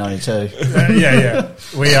There- in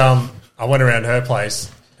 1992. I went around her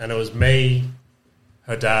place and it was me,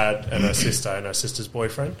 her dad, and her sister and her sister's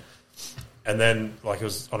boyfriend. And then, like, it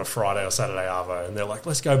was on a Friday or Saturday arvo, and they're like,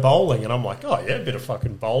 "Let's go bowling." And I'm like, "Oh yeah, a bit of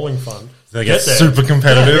fucking bowling fun." They get there. super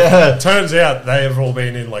competitive. Turns out they have all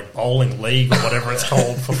been in like bowling league or whatever it's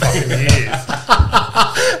called for fucking years.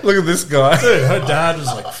 Look at this guy. Dude, her dad was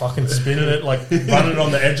like fucking spinning it, like running on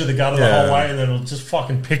the edge of the gutter the Yeah. whole way, and then it'll just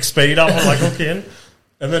fucking pick speed up and like hook in.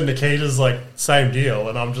 And then Nikita's like, same deal,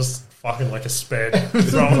 and I'm just fucking like a sped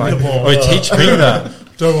throwing Like, the ball. oh, teach me that.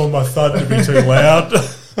 Don't want my thud to be too loud.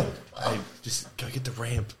 Hey, just go get the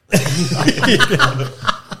ramp.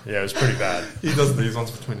 Yeah, it was pretty bad. He does these ones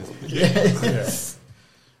between his. Yeah.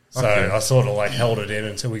 So Okay. I sort of like held it in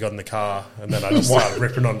until we got in the car, and then I just started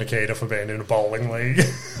ripping on Nikita for being in a bowling league.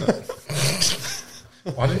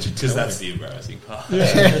 Why didn't you Because tell that's me? the embarrassing part.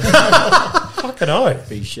 Fucking oath.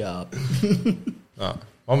 Be sharp. Oh,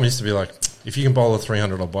 Mom used to be like, if you can bowl a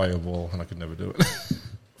 300, I'll buy you a ball, and I could never do it.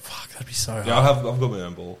 Fuck, that'd be so hard. Yeah, I've got my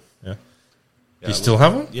own ball. Yeah. Yeah, You still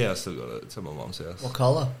have one? Yeah, I still got it. It's at my mum's house. What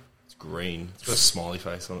colour? It's green. It's got a smiley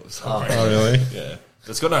face on it. Oh. Oh, really? Yeah.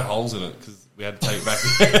 It's got no holes in it because we had to take it back.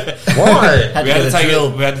 Why? Had we to had to get it take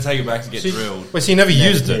drilled. it. We had to take it back to get drilled. Wait, so you never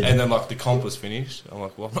used it? did. And then like the comp was finished. I'm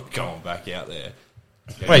like, well, I'm not going back out there.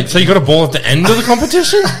 Wait, so you got a ball at the end of the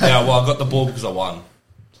competition? Yeah, well, I got the ball because I won.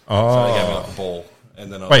 So they gave me Oh. like a ball,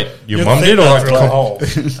 and then I Wait, your You'd mum think did or they'd like the drill a comp? hole.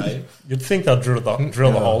 Hey, You'd think they'll drill the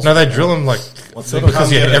holes. No, they drill them like sort of because come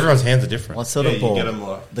get it? everyone's hands are different. What sort yeah, of you ball? get 'em,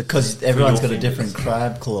 like, Because everyone's your got a different fingers.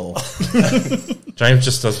 crab claw. James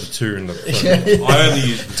just does the two in the. I only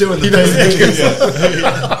use Doing the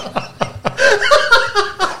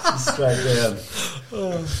straight down.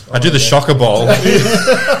 I do the shocker bowl.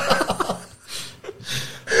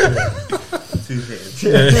 two hands.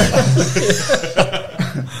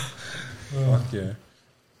 Fuck yeah.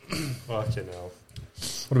 Fucking hell.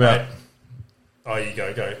 What about? Oh, you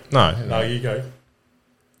go. No, You go.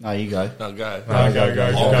 No, you go. No, go. No, go. I'll Go.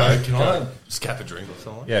 go. Can I scap a drink or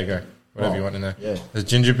something? Yeah, go. Whatever Oh, you want in there. yeah. There's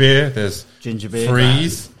ginger beer. There's Ginger beer.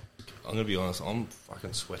 freeze. I'm gonna be honest. I'm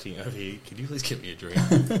fucking sweating over here. Could you please get me a drink?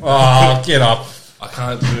 Oh, get up. I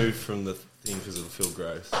can't move from the thing because it'll feel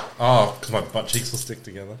gross. Oh, because my butt cheeks will stick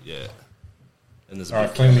together. Yeah. And there's a All right,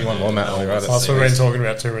 big clean me camera one there. more, Matt, while you're at it. Plus, we've been talking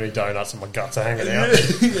about too many donuts and my guts are hanging out.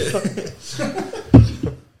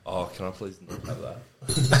 Oh, can I please not have that?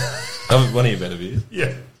 Have one of your better beers.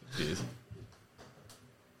 Yeah. Cheers.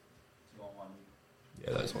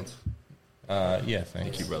 Yeah, those ones. Yeah, Thank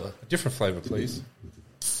thank you, you. brother. A different flavour, please.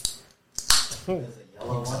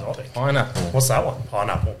 Exotic. Pineapple. What's that one?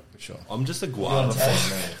 Pineapple. Sure. I'm just a guava fan,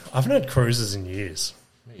 man. I haven't had cruises in years.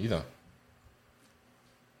 Me either.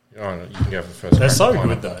 Oh, no, you can go for the first. They're crack so at good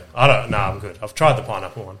pineapple. though. I don't. No, I'm good. I've tried the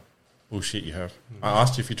pineapple one. Bullshit, you have. I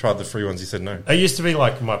asked you if you tried the free ones. You said no. It used to be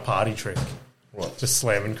like my party trick. What? Just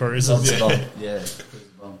slamming cruises. Yeah. Cruiser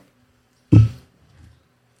bomb.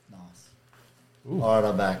 Nice. All right,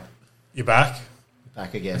 I'm back. You're back.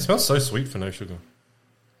 Back again. It smells so sweet for no sugar.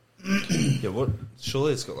 Yeah, what?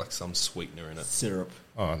 Surely it's got like some sweetener in it. Syrup.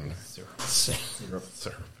 Oh, I don't know. Syrup.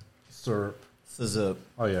 Syrup. Syrup.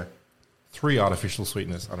 Oh, yeah. 3 artificial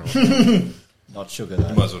sweeteners. I don't know. Not sugar, You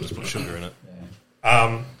though. might as well just put sugar in it.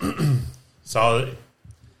 Yeah. So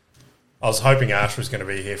I was hoping Ash was going to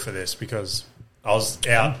be here for this because I was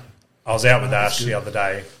out with Ash the other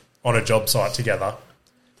day on a job site together,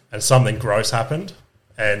 and something gross happened,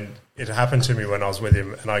 and it happened to me when I was with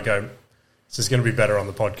him, and I go, "This is going to be better on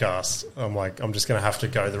the podcast." I'm like, I'm just going to have to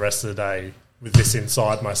go the rest of the day with this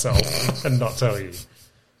inside myself and not tell you.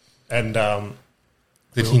 And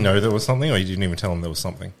Did he know there was something, or you didn't even tell him there was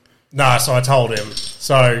something? No, so I told him.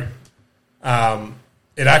 So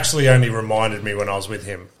it actually only reminded me when I was with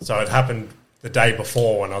him. So it happened the day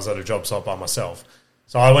before when I was at a job site by myself.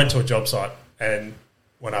 So I went to a job site, and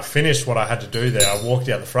when I finished what I had to do there, I walked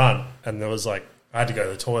out the front, and there was like, I had to go to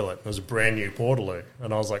the toilet. There was a brand new Portaloo,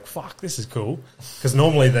 and I was like, "Fuck, this is cool." Because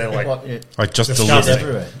normally they're like, Like just disgusting.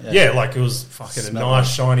 delivered. everywhere. Yeah, like it was fucking Smell a nice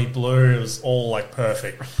like- shiny blue. It was all like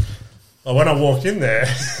perfect. But when I walked in there,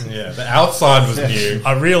 Yeah, the outside was new.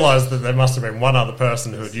 I realised that there must have been one other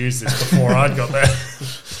person who had used this before I'd got there,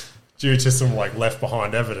 due to some like left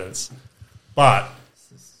behind evidence. But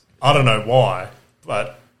I don't know why.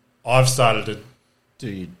 But I've started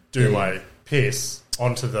to do my piss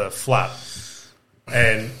onto the flap,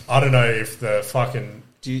 and I don't know if the fucking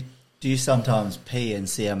Do you sometimes pee and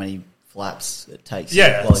see how many flaps it takes?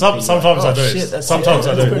 Yeah, Like, sometimes I do. Sometimes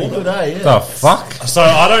I do. Pretty good, eh? Yeah. The fuck? so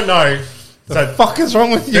I don't know. So Fuck is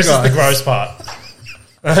wrong with you this guys? is the gross part.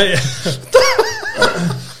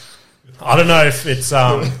 I don't know if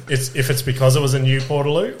it's because it was a new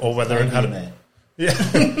Portaloo or whether it had Man.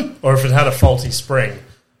 or if it had a faulty spring.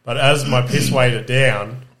 But as my piss weighed it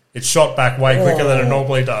down, it shot back way quicker than it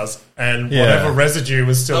normally does, and whatever residue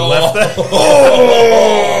was still left there.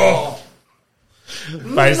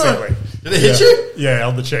 Basically, Did it hit you? yeah,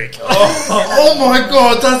 on the cheek. Oh my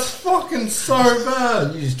god, that's fucking so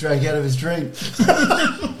bad. You just drank out of his drink.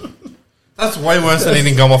 That's way worse than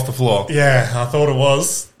eating gum off the floor. Yeah, I thought it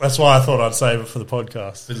was. That's why I thought I'd save it for the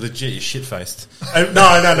podcast. But legit, you're shit faced. No.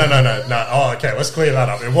 Oh, okay, let's clear that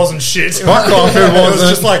up. It wasn't shit. Fuck off, it It was wasn't.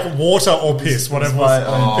 just like water or piss, whatever my was.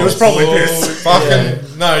 own It was probably piss.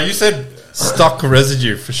 Fucking no, you said stuck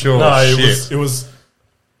residue for sure. No, Shit. it was.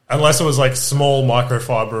 Unless it was like small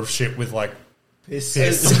microfiber of shit with like Piss.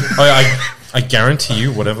 piss. I guarantee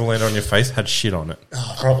you, whatever landed on your face had shit on it.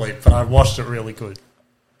 Oh, probably, but I washed it really good.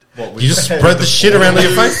 What, You just spread the shit around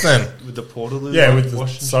your face then. with the Portaloo? Yeah, like, with the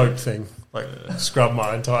washing soap thing. Like, scrub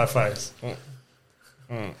my entire face.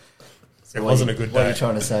 It wasn't a good What day. you're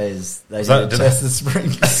trying to say is they that- didn't test the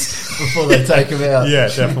springs before they take them out. Yeah,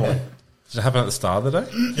 definitely. Did it happen at the start of the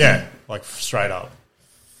day? Yeah, like straight up.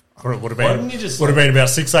 Or it would have Why been didn't you just, would have been about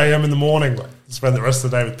 6 a.m. in the morning. Spend the rest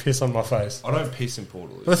of the day with piss on my face. I don't piss in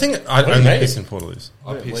Portaloo. But the thing, I do you only mean? piss in Portaloos.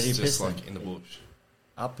 I Where piss do you just piss like then? in the bush.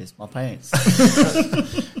 I pissed my pants.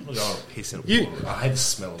 I'm not going to piss in a You- Portaloo. I hate the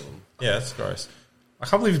smell of them. Yeah, that's gross. I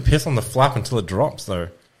can't believe you piss on the flap until it drops, though.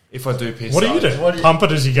 If I do piss, What do you do? Pump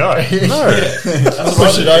it as you go. No. That's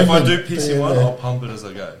Push it if I open. do piss in one, I'll pump it as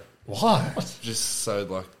I go. Why? Just so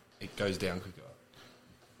like it goes down quicker.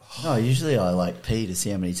 No, usually I like pee to see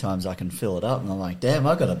how many times I can fill it up, and I'm like, damn,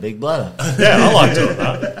 I got a big bladder. Yeah, I like doing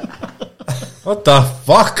that. What the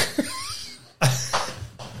fuck?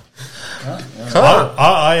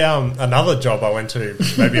 I another job I went to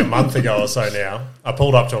maybe a month ago or so now. I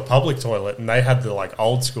pulled up to a public toilet and they had the like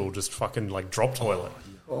old school just fucking like drop toilet.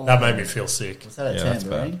 That made me feel sick. Was that a Yeah, that's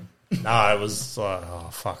tambourine? No, it was oh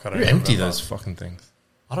fuck, I don't You even empty remember. those fucking things.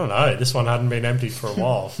 I don't know. This one hadn't been emptied for a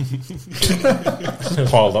while.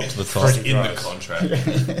 Piled up to the top. Pretty In the gross. contract.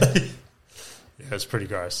 Yeah, it's pretty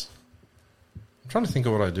gross. I'm trying to think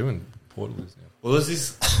of what I do in Portaloos now. Well, there was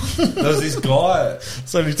this guy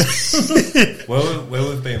So where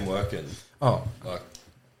we've been working. Oh, Like,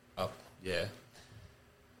 up, yeah.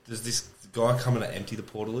 There's this guy coming to empty the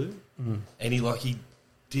Portaloo, and he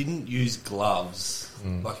didn't use gloves.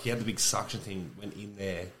 Like he had the big suction thing, went in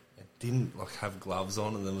there, and didn't like have gloves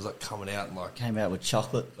on, and then was like coming out and like Came out with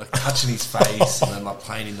chocolate. touching his face, and then like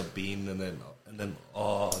playing in the bin, and then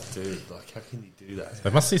oh dude, like how can you do that? they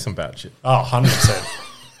must see some bad shit. Oh, 100%.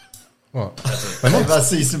 What? They must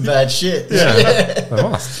see some bad shit. They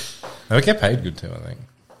must. They would get paid good too, I think.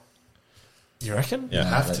 You reckon? Yeah. You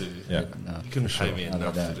have to. Yeah. No. You couldn't pay me No, they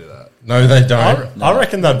enough to don't. do that. No, they don't. I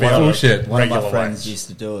reckon that'd be Bullshit. One of my regular friends wage. used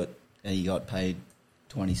to do it, and he got paid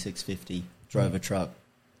 $26.50. Drove a truck,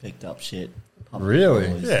 picked up shit. pumped Really?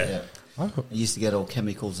 boys, Yeah. Oh, He used to get all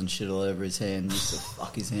chemicals and shit all over his hand. He used to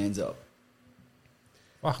fuck his hands up.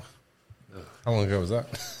 fuck. How long ago was that?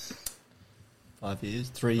 5 years,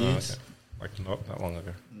 3 Oh, years. okay. Like not that long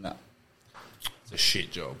ago. No, It's a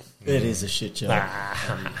shit job. it is a shit job.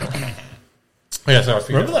 Yeah, so I figured.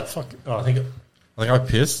 Remember that fucking... Oh, I think... I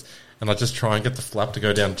piss and I just try and get the flap to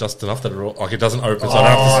go down just enough that it doesn't open, so I don't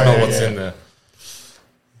have to smell yeah, what's yeah. in there.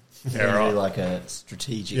 Yeah, right. Like a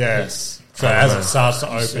strategic Yeah. piss. So as it starts to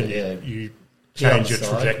open, Yeah. you Get on change your the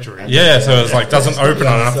side. trajectory. Yeah, so it's like doesn't open,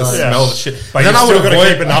 I don't have to Yeah. smell the shit. But then you've I would still got to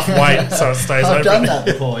avoid, keep enough weight so it stays I've open. done that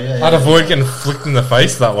before, yeah. I'd avoid getting flicked in the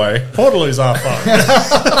face that way. Portaloos are fun.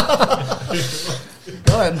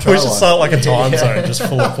 Go ahead and try We should one. start like a time zone just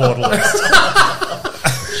full of portaloos.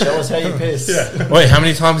 Show us how you piss. Yeah. Wait, how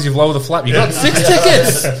many times you've lowered the flap? You got 6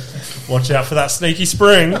 tickets. Watch out for that sneaky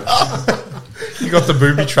spring. You got the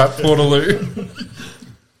booby trap Portaloo.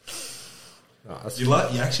 You're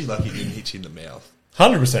actually lucky it didn't hit you in the mouth.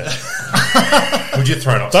 100%. Would you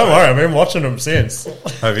throw it up? Don't worry, I've been watching them since.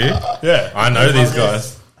 Have you? Yeah. I know these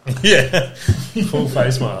guys. Yeah. Full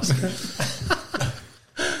face mask.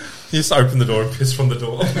 You just open the door and piss from the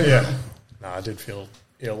door. Yeah. No, I did feel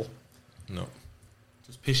ill. No.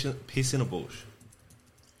 Just piss in a bush.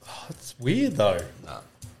 It's weird though. Nah.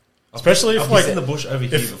 Especially if I've like pissed in the bush over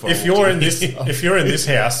here before. if you're in this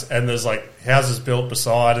house and there's like houses built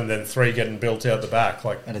beside and then 3 getting built out the back,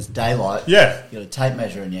 like And it's daylight. yeah. You got a tape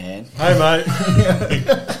measure in your hand. Hey mate.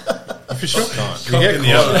 For sure. Cock You get in the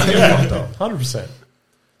caught. oven. You get fucked up. 100%.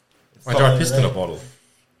 Like I pissed in a bottle.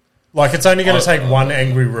 Like it's only going to take one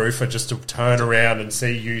angry roofer just to turn around and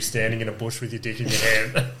see you standing in a bush with your dick in your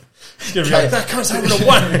hand. It's going to be like, that cunt's having a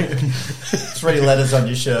wank. 3 letters on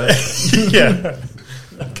your shirt. Yeah.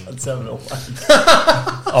 It's having a wank.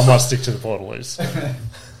 I might stick to the Portaloos.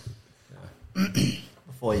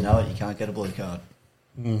 Before you know it, you can't get a blue card.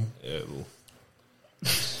 Yeah, well,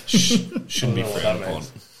 shouldn't be I don't know what frowned that upon.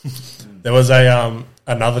 means. There was a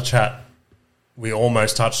another chat we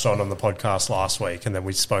almost touched on the podcast last week, and then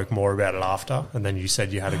we spoke more about it after, and then you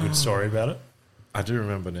said you had a good story about it. I do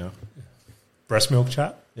remember now. Breast milk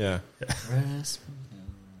chat? Yeah. Breast.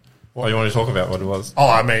 What you want to talk about? What it was? Oh,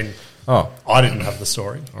 I mean, Oh, I didn't have the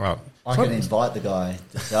story. all right. I can invite the guy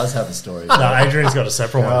that does have a story. No, Adrian's got a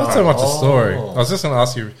separate one. Not so much a story. Oh. I was just going to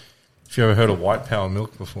ask you if you ever heard of white power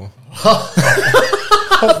milk before.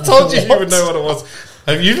 I told you you would know what it was.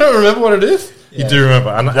 You don't remember what it is? Yeah. You do remember.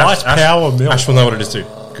 And White power milk. Ash will know what it is too.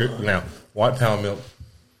 Good. Now, white power milk.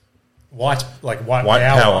 White White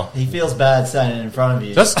power. He feels bad saying it in front of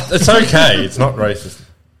you. Just, it's okay. It's not racist.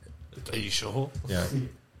 Are you sure? Yeah.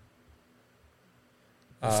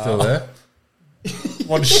 It's still there?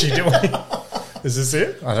 What is she doing? Is this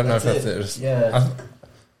it? I don't know if That's that's it. it. It's- Yeah.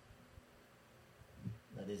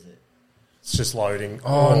 That is it. It's just loading.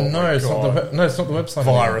 Oh, no, my it's not the God. no, it's not the website.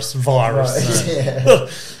 virus. Yeah. anymore.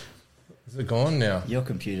 Is it gone now? Your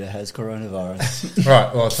computer has coronavirus.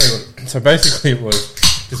 Right. Well, I'll tell you what. So basically, it was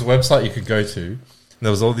this website you could go to. And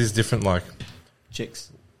there was all these different Chicks.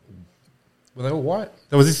 were they all white?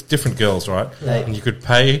 There was these different girls, right? They- And you could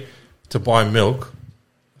pay to buy milk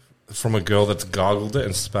from a girl that's gargled it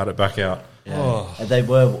and spat it back out. Yeah. Oh. And they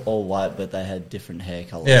were all white, but they had different hair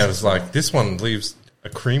colours. Yeah, it was like this one leaves a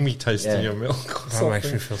creamy taste in Yeah. your milk. That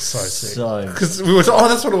makes me feel so sick. So, Because we were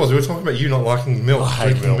that's what it was. We were talking about you not liking milk.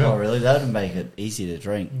 hate drinking milk. oh really? That would make it easy to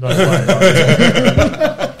drink. No way.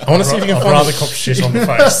 I want to see if you can I'd find rather cop shit on the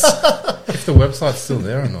face. if the website's still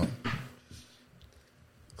there or not.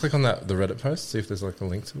 Click on the Reddit post, see if there's like a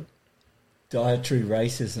link to it. Dietary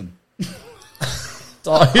racism.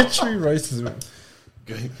 Dietary racism.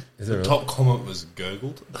 Is The it top comment was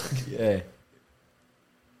gurgled. Yeah.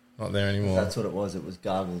 not there anymore? That's what it was. It was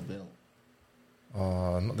gargled milk.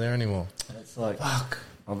 Oh, not there anymore. And it's like, fuck.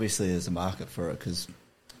 Obviously, there's a market for it because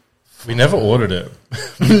We never ordered it.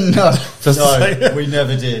 no, Just no, say- we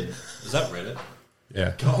never did. Is that Reddit?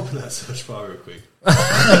 Yeah. Go open that search bar real quick.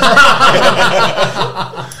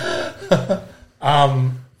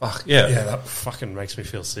 Fuck yeah. Yeah, that fucking makes me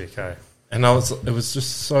feel sick, eh? And it was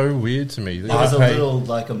just so weird to me. There was a little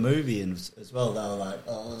like a movie as well. They were like,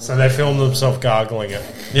 oh, So they filmed themselves gargling it.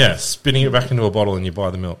 Yeah, spinning it back into a bottle and you buy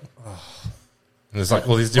the milk. And there's like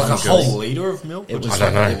all these Like a different girls. whole liter of milk? It Or was just I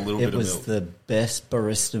don't like know. a little it bit of was milk? the best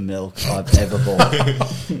barista milk I've ever bought.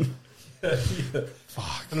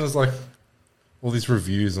 And it was like all these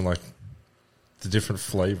reviews and like the different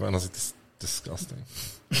flavour. And I was like, this is disgusting.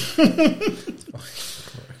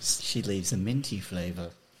 She leaves a minty flavour.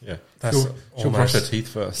 Yeah. That's She'll brush her almost- teeth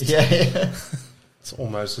first. Yeah, yeah. It's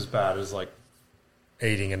almost as bad as like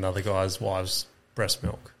eating another guy's wife's breast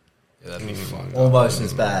milk. Yeah, that'd be fun. Almost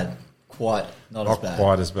as bad. Quite not as Not bad.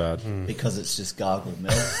 quite as bad. Because it's just gargled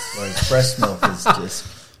milk, whereas breast milk is just.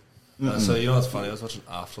 So you know what's funny? I was watching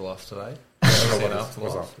Afterlife today. What's Seen up?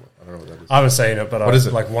 Afterlife. I don't know what that is. I haven't seen it, but What I is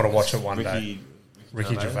it? like want to watch it one day.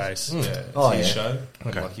 Ricky Gervais. Gervais. Yeah, it's Oh, his yeah. show. And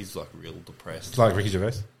Okay. like he's like real depressed. It's like Ricky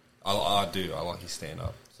Gervais. I do. I like his stand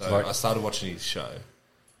up. So Like- I started watching his show.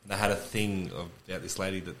 And they had a thing about this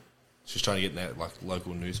lady that she was trying to get in that like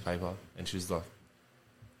local newspaper, and she was like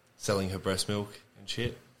selling her breast milk and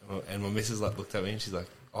shit. And my missus like looked at me and she's like,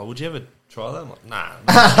 "Oh, would you ever try that?" I'm like,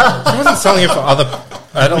 "Nah." She wasn't selling it for other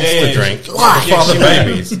adults Yeah, to yeah, drink. she- for other she made-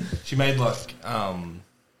 babies. She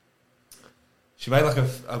made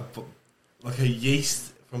like a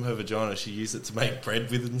yeast from her vagina, she used it to make bread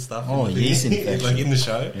with and stuff. Oh, yeast infection. Like in the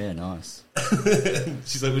show. Yeah, nice.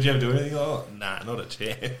 She's like, would you ever do anything? Oh, nah, not a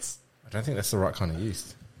chance. I don't think that's the right kind of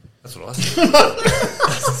yeast. That's what I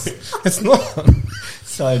said. It's not.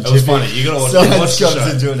 Scientific. It was funny. You gotta watch, Science the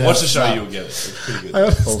comes into show. it Watch the show, now. you'll get it. It's pretty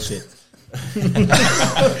good. Bullshit.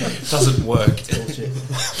 It doesn't work. Bullshit.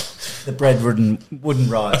 The bread wouldn't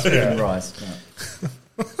rise. Wouldn't rise. No.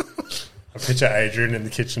 I picture Adrian in the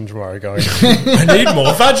kitchen tomorrow going, I need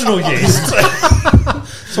more vaginal yeast.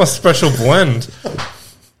 It's my special blend.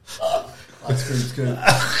 Ice cream's good.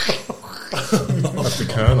 That's the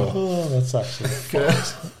kernel. Oh, that's actually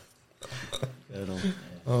fucked.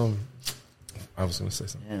 I was going to say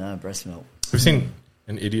something. Yeah, no, breast milk. Have you seen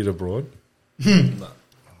An Idiot Abroad? No. You'd like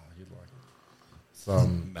it. It's,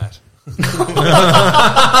 Matt.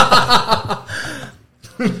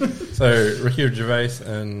 so Ricky Gervais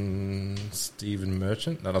and Stephen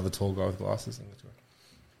Merchant, that other tall guy with glasses.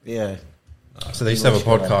 Yeah. So they used to have a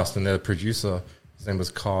podcast, and their producer, his name was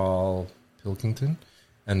Carl Pilkington,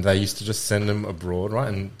 and they used to just send him abroad, right,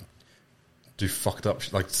 and do fucked up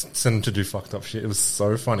shit, like send him to do fucked up shit. It was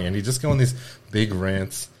so funny, and he'd just go on these big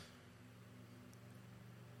rants.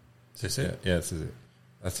 Is this it? Yeah, this is it.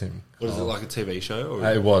 That's him. What is it, like a TV show? Or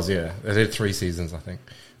It was, yeah. They did 3 seasons, I think.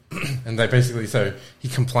 And they basically, so he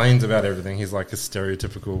complains about everything. He's like a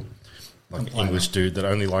stereotypical like Complainer. English dude that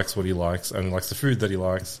only likes what he likes, only likes the food that he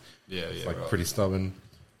likes. Yeah, It's yeah. like right. pretty stubborn.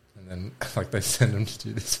 And then like they send him to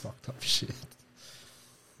do this fucked up shit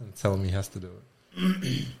and tell him he has to do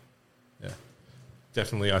it. Yeah.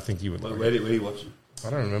 Definitely, I think you would like Where it. do you watch it? I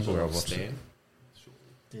don't remember where I watched it. Stan?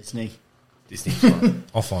 Disney. Disney.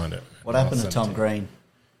 I'll find it. What I'll happened to send it Tom you. Green?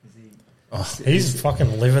 He's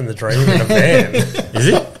fucking living the dream in a van. Is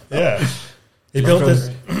he? Yeah. He built this.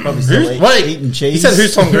 Probably still eating cheese. He said,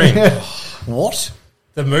 who's Tom Green? What?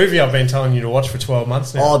 The movie I've been telling you to watch for 12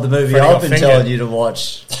 months now. Oh, the movie Freddie I've got been fingered. telling you to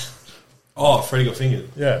watch. Oh, Freddie got fingered.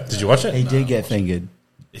 Yeah. Did you watch it? He did get fingered.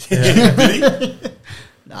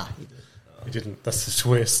 Nah, he did. He didn't. That's the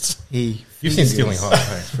twist. He You've seen Stealing fingers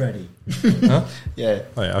Hearts, hey? Freddie. Huh? Yeah.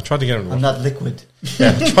 Oh, yeah, I tried to get him to watch I'm not liquid. it.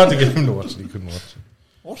 Yeah, I tried to get him to watch it. He couldn't watch it.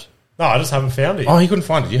 What? No, I just haven't found it. Oh, he couldn't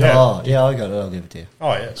find it. You Yeah. have Oh, yeah, I got it. I'll give it to you.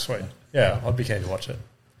 Oh, yeah, sweet. Yeah, I'd be keen to watch it.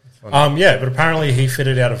 funny. Yeah, but apparently he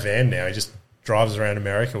fitted out a van now. He just drives around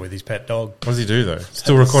America with his pet dog. What does he do, though?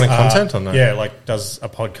 Still recording content or no? Yeah, like does a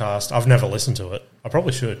podcast. I've never listened to it. I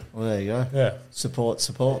probably should. Well, there you go. Yeah. Support.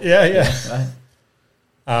 Yeah, yeah.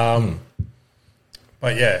 Right?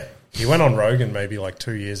 But yeah, he went on Rogan maybe like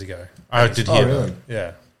 2 years ago. I did Oh, hear really? that.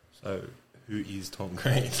 Yeah. So, who is Tom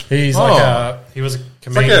Green? He's he was a It's like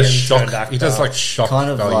comedian a shock. turned actor. He does like shock Kind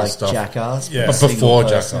of value like stuff. Jackass. Yeah. a But single before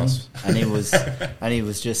person. Jackass. And he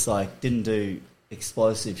was just like, didn't do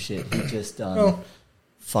explosive shit. He just done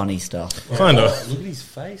funny stuff. Kind of. Look at his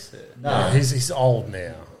face there. Yeah, he's old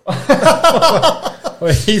now.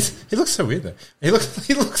 Well, he looks so weird though. He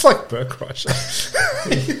looks like Burt Kreischer.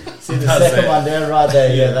 See the second one there, right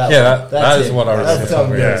there. Yeah, that Yeah, one. that is it. what I remember. That's Tom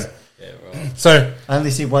Green. Yeah. Yeah, right. So I only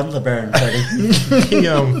see one LeBaron, Freddie.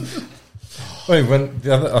 he wait, when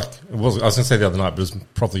the other I was going to say the other night, but it was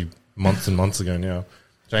probably months and months ago now.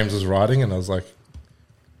 James was writing, and I was like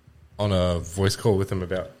on a voice call with him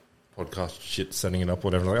about podcast shit, setting it up,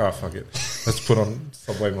 whatever. Like, oh fuck it, let's put on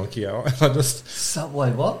Subway Monkey Hour. And I just Subway,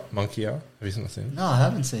 what? Monkey Hour. Have you seen that? No, I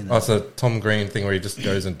haven't seen that. Oh, it's a Tom Green thing where he just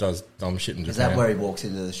goes and does dumb shit in Is Japan. that where he walks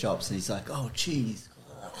into the shops and he's like, oh, cheese?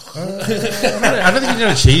 I don't think he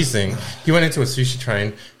did a cheese thing. He went into a sushi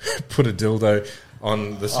train, put a dildo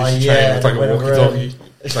on the sushi train with like a went walkie-talkie.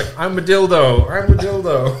 It's like, I'm a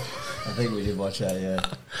dildo. I think we did watch that, yeah.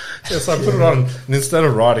 Yeah, so I put it on, and instead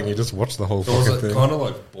of writing, you just watch the whole So was fucking it thing. kind of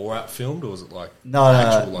like Borat filmed, or was it like No,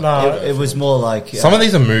 actual, like, no, video It was film? more like... Some of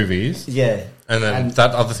these are movies, Yeah. and then And-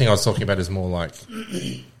 that other thing I was talking about is more like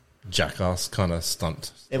Jackass kind of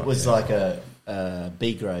stunt. It was like a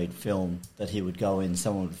B-grade film that he would go in,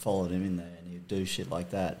 someone would follow him in there and he'd do shit like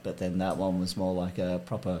that. But then that one was more like a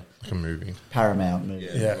proper Like a movie. Paramount movie.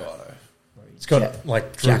 Yeah. righto. It's got Jack-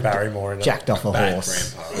 like Drew Jacked- Barrymore in it. Jacked off a Bad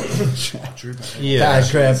horse. grandpa. Drew Barrymore. Yeah.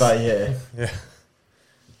 Bad grandpa, yeah. Yeah.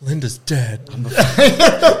 Linda's dead.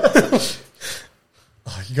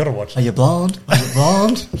 Oh, you got to watch Are it. you blonde? Are you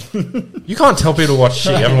blonde? You can't tell people to watch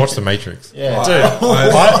shit. You haven't watched The Matrix. Yeah. Dude,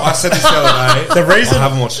 I said this the other day. The reason- I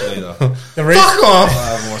haven't watched it either. the reason, Fuck off! I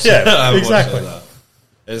haven't watched Yeah, it. I haven't exactly. Watched it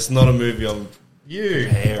either. It's not a movie I'm You.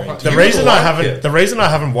 comparing. the reason I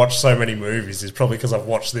haven't watched so many movies is probably because I've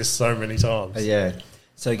watched this so many times. Yeah.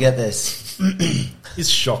 So get this. His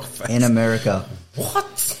shock face. In America,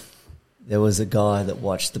 What? there was a guy that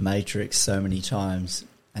watched The Matrix so many times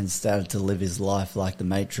and started to live his life like The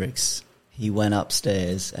Matrix he went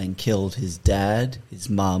upstairs and killed his dad, his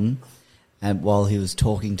mum, and while he was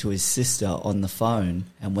talking to his sister on the phone.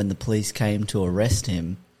 And when the police came to arrest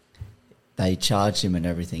him, they charged him and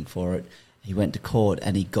everything for it. He went to court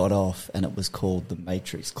and he got off, and it was called the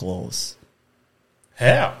Matrix Clause.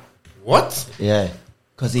 How? What? Yeah,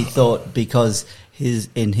 because he thought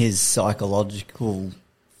in his psychological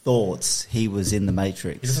thoughts he was in the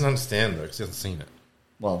Matrix. He doesn't understand though because he hasn't seen it.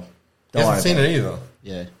 Well, He hasn't seen it either.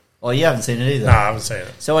 Yeah. Oh, you haven't seen it either. No, I haven't seen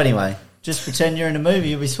it. So anyway, just pretend you're in a movie.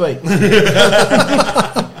 You'll be sweet. Right,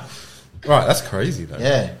 that's crazy though.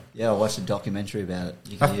 Yeah. I watched a documentary about it.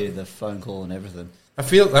 You can hear the phone call and everything. I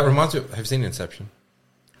feel that reminds me. Have you seen Inception?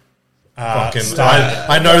 Fucking, started.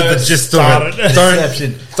 I know the gist of Started.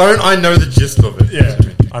 it. Don't I know the gist of it? Yeah,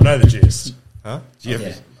 I know the gist. Huh? Do you have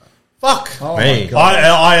Yeah. Fuck Oh me. my God.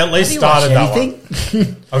 I at least Have you started that watched one.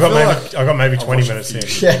 anything? I got maybe 20 minutes in.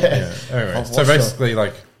 Yeah. Anyway, I've so watched basically,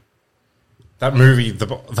 like that movie, the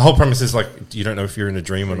whole premise is like you don't know if you're in a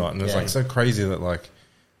dream or not, and it's Yeah. like so crazy that like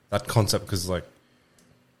that concept because like,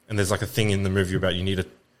 and there's like a thing in the movie about you need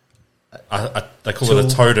they call it a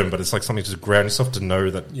totem, but it's like something to ground yourself to know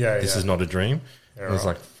that this is not a dream. Yeah, and it's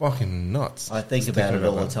right. like fucking nuts. I think Just about thinking it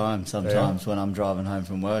all the that. time. Sometimes when I'm driving home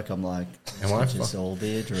from work, I'm like, this Am I could just all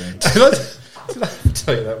be a dream. Did I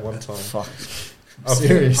tell you that one time? Fuck. I'm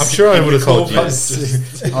serious. I'm sure I would have told you.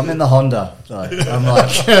 I'm in the Honda, though. I'm like,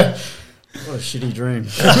 what a shitty dream.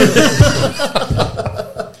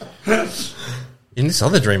 In this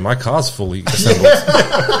other dream, my car's fully assembled.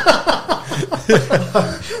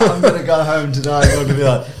 I'm going to go home today and I'm going to be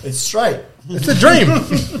like, it's straight. It's a dream.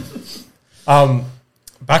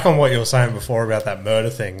 Back on what you were saying before about that murder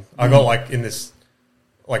thing, I got like in this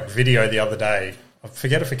like video the other day. I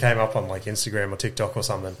forget if it came up on like Instagram or TikTok or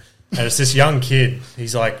something. And it's this young kid.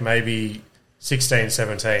 He's like maybe 16,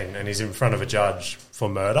 17, and he's in front of a judge for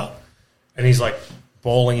murder. And he's like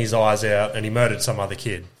bawling his eyes out, and he murdered some other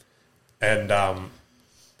kid. And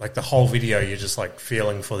like the whole video, you're just like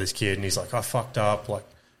feeling for this kid, and he's like, I fucked up. Like,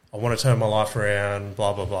 I want to turn my life around,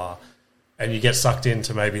 blah, blah, blah. And you get sucked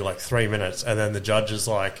into maybe like 3 minutes, and then the judge is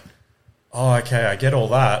like, oh, okay, I get all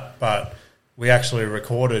that, but we actually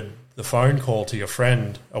recorded the phone call to your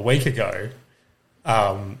friend a week ago.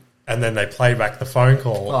 And then they play back the phone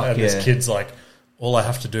call, and this kid's like, all I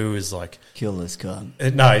have to do is like... Kill this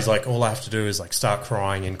cunt. No, he's like, all I have to do is like start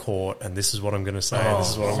crying in court, and this is what I'm going to say, and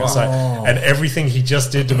this is what I'm going to say. And everything he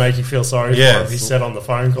just did to make you feel sorry for him, he said on the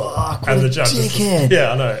phone call. And the judge was,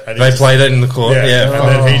 yeah, I know. And They played it in the court. Yeah.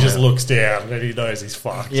 And then he just looks down, and he knows he's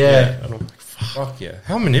fucked. Yeah. And I'm like, Fuck yeah.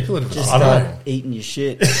 How manipulative is Just that? start eating your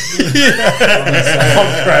shit. I'm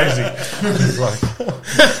crazy. He's like,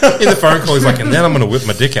 in the phone call, he's like, and then I'm going to whip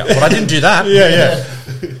my dick out. But I didn't do that. Yeah.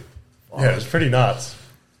 Yeah, it was pretty nuts.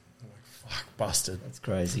 I'm like, fuck, busted. That's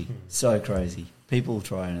crazy. So crazy. People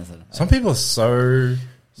try anything. Some people are so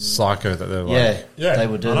psycho that they're like... Yeah, they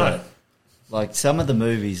would do I know. that. Like some of the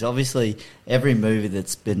movies, obviously, every movie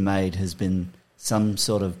that's been made has been some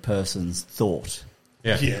sort of person's thought.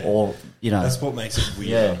 Yeah. Yeah. Or, you know. That's what makes it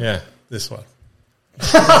weird. Yeah. Yeah. This one.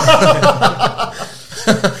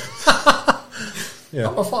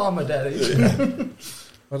 I'm a farmer, Daddy.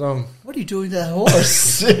 But, What are you doing to that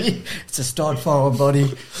horse? It's a stud farm, buddy.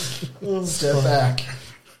 Step back.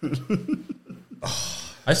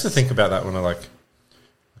 I used to think about that when I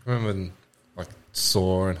remember when like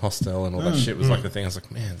Saw and Hostel and all that shit was like the thing. I was like,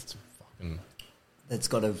 man, it's fucking... It's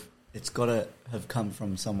got to have come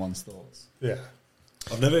from someone's thoughts. Yeah.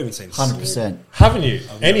 I've never even seen 100%. Haven't you?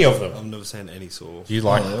 Any of them? I've never seen any Saw. Do you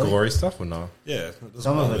like really? gory stuff or no? Yeah, it doesn't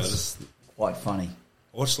Some of bother me. it's quite funny.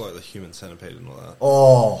 I watched like the Human Centipede and all that.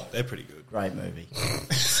 Oh, They're pretty good. great movie.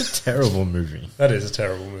 It's a terrible movie. That is a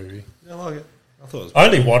terrible movie. I like it. I thought it was. I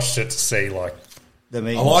only watched it to see, like... The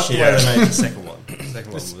I like the way they made the second one. The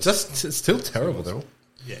second one was It's still terrible though.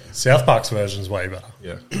 yeah. South Park's version's way better.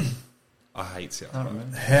 Yeah. I hate South I don't Park.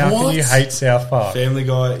 remember. How can you hate South Park? Family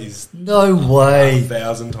Guy is No way.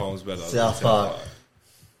 1,000 times better. South than Park.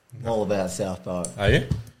 All about South Park. Are you?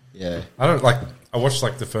 Yeah. I don't like... I watched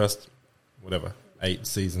like the first, 8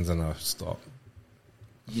 seasons and I stopped.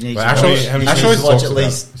 You need But to Ash watch, always- you Ash need always to watch talks at about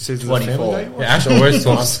least Seasons of 24. Family Guy? Yeah, Ash always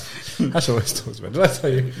talks... Ash always talks about... Did I tell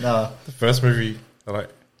you? No. The first movie that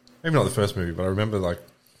maybe not the first movie, but I remember like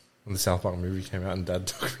when the South Park movie came out and Dad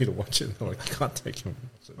took me to watch it and I'm like, I can't take him to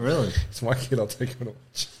watch it. Really? It's my kid, I'll take him to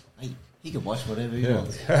watch it. He can watch whatever he Yeah.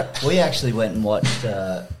 wants. We actually went and watched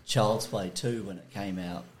Child's Play 2 when it came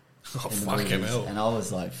out. Oh, in the fucking movies, hell. And I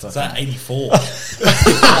was like, fucking... Is that 84?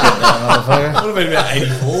 motherfucker. What about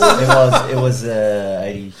 84? It was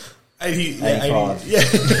 80... 80, 85. yeah.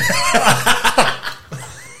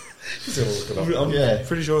 I'm Yeah.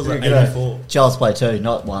 pretty sure it was like You're gonna- 84. Child's Play 2,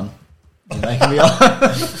 not 1. You're making me up.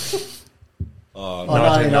 Oh,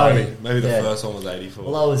 1990. Maybe the Yeah. first one was 84.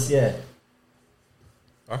 Well, I was,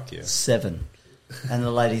 Fuck yeah. 7. And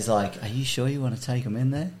the lady's like, are you sure you want to take them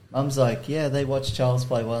in there? Mum's like, yeah, they watch Child's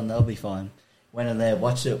Play 1, they'll be fine. Went in there,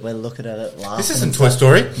 watched it, we're looking at it, laughing. This isn't and Toy stuff.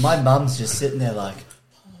 Story. My mum's just sitting there like,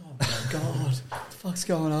 oh my God, what the fuck's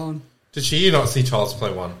going on? Did she not see Child's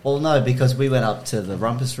Play 1? Well, no, because we went up to the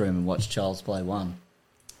rumpus room and watched Child's Play 1.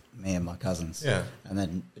 Me and my cousins. Yeah. And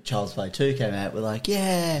then Child's Play 2 came out. We're like,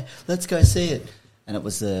 yeah, let's go see it. And it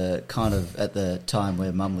was the kind of at the time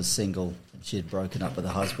where Mum was single and she had broken up with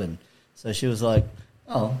her husband. So she was like,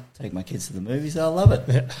 oh, take my kids to the movies. I'll love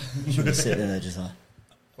it. She was sitting there just like...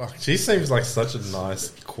 Fuck, she seems like such a nice,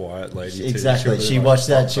 quiet lady. Too. Exactly. She She really watched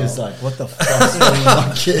that. fucked She was up. like, what the fuck's wrong with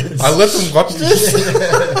my kids? I let them watch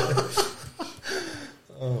this.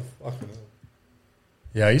 Oh, fucking hell.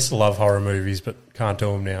 Yeah, I used to love horror movies, but can't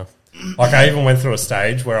do them now. Like, I even went through a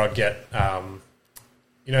stage where I'd get,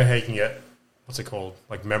 you know how you can get, what's it called?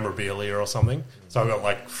 Like memorabilia or something. So I got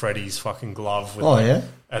like Freddy's fucking glove. With Yeah?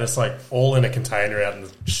 And it's like all in a container out in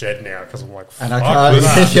the shed now because I'm like, And I fuck can't... with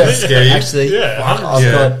that. Yeah. Scary. Actually,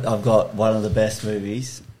 Yeah. I've got one of the best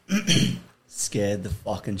movies. Scared the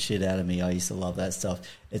fucking shit out of me. I used to love that stuff.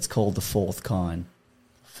 It's called The Fourth Kind.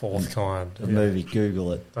 Fourth Kind. The movie.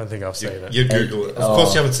 Google it. Don't think I've seen it. You Google it. Of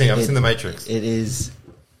course you haven't seen it. I've seen The Matrix. It is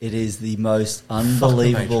the most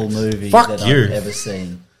unbelievable Matrix. movie Fuck that you. I've ever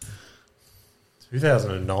seen.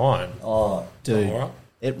 2009. Oh, dude. All right.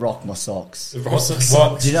 It rocked my socks.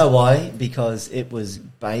 What? Do you know why? Because it was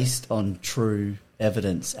based on true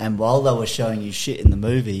evidence. And while they were showing you shit in the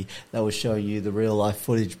movie, they were showing you the real life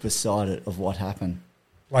footage beside it of what happened.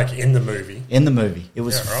 Like in the movie. In the movie. It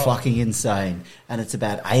was Yeah, right. fucking insane. And it's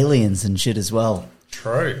about aliens and shit as well.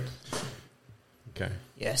 True. Okay.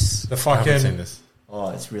 Yes. The I haven't seen fucking... this.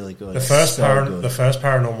 Oh, it's really good. The It's first, so good. the first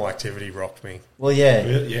Paranormal Activity rocked me. Well, yeah.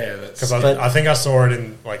 Yeah, that's... Because But- I think I saw it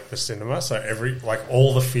in like the cinema, so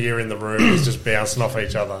all the fear in the room was just bouncing off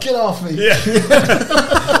each other. Get off me. Yeah. Did you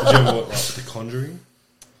ever watch like, The Conjuring?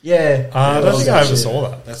 Yeah. I don't think I ever Shit. saw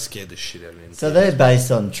that. That scared the shit out of me. So they're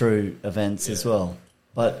based on true events as well.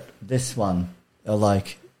 But this one,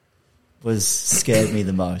 was scared me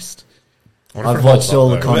the most. What if I've it watched holds all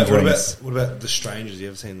the up, though? Conjurings. What about The Strangers? You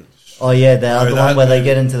ever seen... Oh yeah, the other that one where they movie-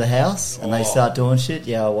 get into the house and they Oh. start doing shit.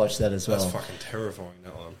 Yeah, I watched that as That's well. fucking terrifying,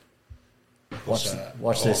 that one.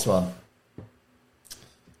 Watch this one.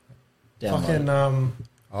 Download. Fucking,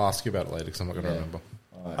 I'll ask you about it later because I'm not going to Yeah. remember.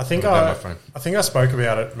 I think I'll have I my phone. spoke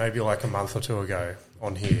about it maybe like a month or two ago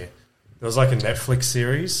on here. There was like a Netflix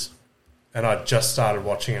series, and I just started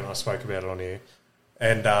watching it. And I spoke about it on here,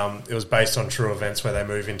 and it was based on true events where they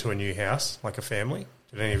move into a new house, like a family.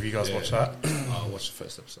 Did any of you guys watch that? I watched the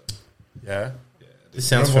first episode. Yeah. This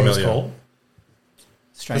sounds Remember what it was familiar. called?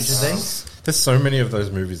 Stranger Things. There's so many of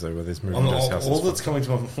those movies though where there's moving to this house. All that's coming to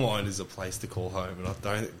my mind is A Place to Call Home, and I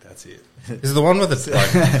don't think that's it. Is it the one where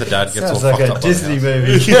the dad gets all Sounds like fucked a up Disney by the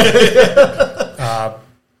house? movie.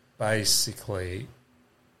 Basically,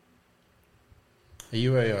 Are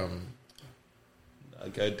you I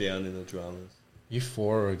go down in the dramas. you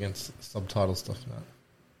for or against subtitle stuff now?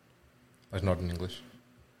 Like not in English.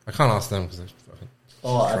 I can't ask them because they're fucking...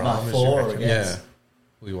 Oh, am I Dramas, for you or reckon? against? Yeah.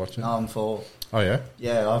 Will you watch it? No, I'm for. Oh yeah?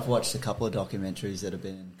 Yeah, I've watched a couple of documentaries that have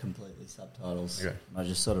been in completely subtitles. Okay. I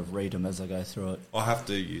just sort of read them as I go through it. I have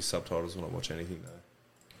to use subtitles when I watch anything,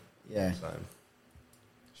 though. Yeah. Same.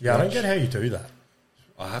 yeah, I don't get how you do that.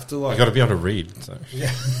 I have to, You like... got to be able to read. So. Hey,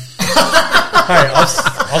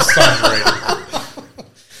 I'll start reading.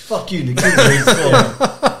 Fuck you, Nick. Read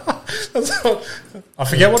I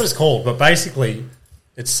forget what it's called, but basically,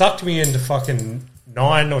 it sucked me into fucking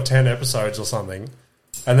 9 or 10 episodes or something,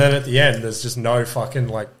 and then at the end, there's just no fucking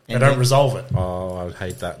they don't Ending? resolve it. Oh, I would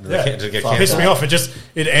hate that. They Yeah, can't get Fuck Pissed cancelled. me off.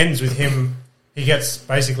 It ends with him. He keeps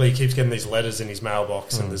getting these letters in his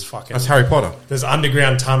mailbox, and there's fucking That's Harry Potter. there's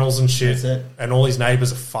underground tunnels and shit, That's it. and all his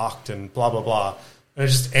neighbours are fucked, and blah blah blah. And it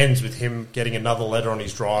just ends with him getting another letter on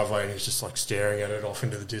his driveway, and he's just like staring at it off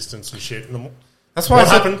into the distance and shit. And That's why I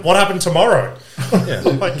said, What happened tomorrow? yeah.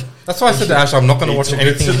 Like, That's why I said to Ash, I'm not going to watch took it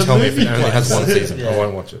anything to you the tell me if it movie only has one season. Yeah. I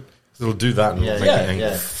won't watch it. 'Cause it'll do that and Yeah, it'll make me yeah, angry.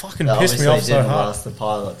 yeah. fucking They pissed me obviously off so didn't hard. last the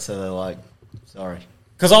pilot, so they're like, sorry.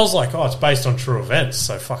 Because I was like, oh, it's based on true events,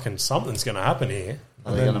 so fucking something's going to happen here.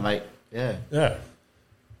 Are they going to make... Yeah. Yeah.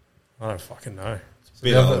 I don't fucking know.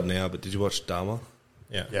 Bit old now, but did you watch Dharma?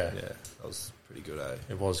 Yeah. Yeah, Yeah, that was pretty good, eh?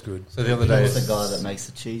 it was good. So the other day, That's the guy that makes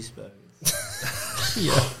the cheeseburgers.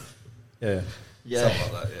 yeah, Yeah.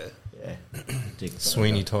 Something like that, yeah. Yeah. Dick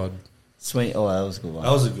Sweeney Todd. Sweet. Oh, that was a good one.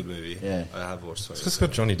 That was a good movie. Yeah. I have watched Sweet. It's just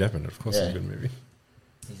got Johnny Depp in it. Of course, it's Yeah. a good movie.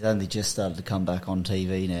 He's only just started to come back on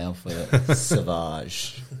TV now for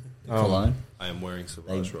Savage. Cologne. I am wearing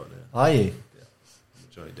Savage right now. Are you? I'm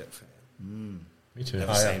a Johnny Depp fan. Me too.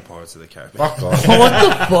 Never Oh, yeah. seen Pirates of the Caribbean. Fuck off. What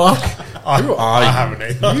the fuck? Who are you? I haven't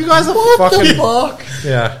either. You guys are What fucking. the fuck?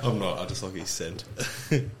 Yeah. I'm not. I just like his scent.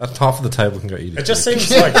 That's half of the table can go eat it. It just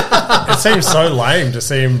seems like it seems so lame to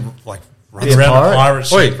see him like run Be a around pirate? a pirate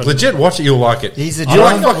ship. Wait, and- legit, watch it. You'll like it. He's a you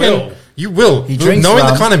like drunk. fucking. You will. He drinks Knowing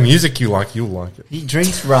rum. the kind of music you like, you'll like it. He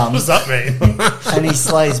drinks rum What does that mean? and he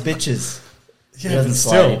slays bitches. He Yeah, doesn't but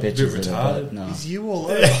slay any still, bitches. Bit in it, retarded. but no. He's you all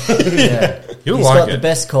over. Yeah. You'll He's like got it. the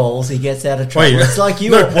best calls. He gets out of trouble. Wait, It's like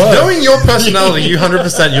you no, at work. knowing your personality, you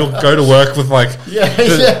 100% you'll go to work with like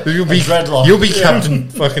Yeah. you'll be Dreadlock. you'll be Captain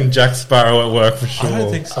fucking Jack Sparrow at work for sure. I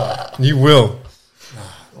don't think so. You will.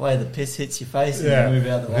 The way the piss hits your face and Yeah. you move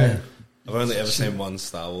out the way. I've only ever seen one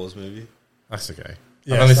Star Wars movie. That's okay.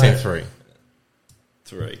 Yeah, I've only same. seen 3.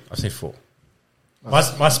 3. I've seen 4. My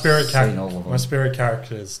spirit Seen all of character. them. My spirit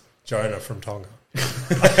character is Jonah from Tonga.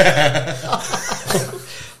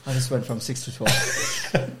 I just went from 6 to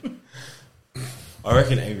 12. I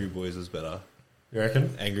reckon Angry Boys is better. You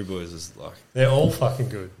reckon? Angry Boys is like, They're all fucking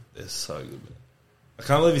good. they're so good. Man. I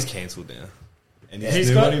can't believe he's cancelled now. And his He's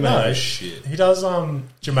new got one he made no was shit. He does.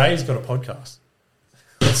 Jermaine's got a podcast.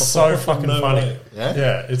 It's so fucking No funny. way. Yeah?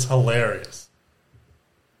 Yeah, it's hilarious.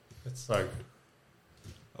 It's so good.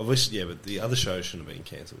 I wish, yeah, but the other show shouldn't have been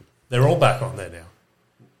cancelled. They're all back on there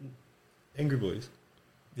now. Angry Boys.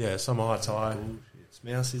 Yeah, some high tie. Bullshit.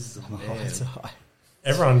 Mouse is the man. It's high.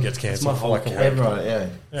 Everyone gets It's my cancelled for whole like a week. Everyone, yeah.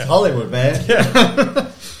 Yeah. It's Hollywood,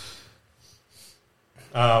 man.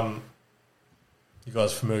 You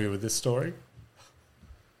guys familiar with this story?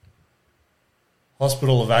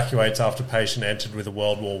 Hospital evacuates after patient entered with a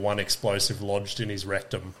World War I explosive lodged in his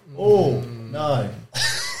rectum. Oh, no.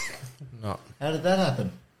 No. How did that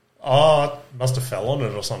happen? Oh, must have fell on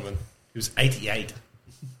it or something. He was 88.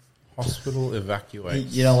 Hospital evacuate.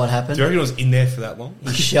 You know what Do happened? you reckon it was in there for that long?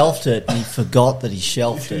 He shelved it and he forgot that he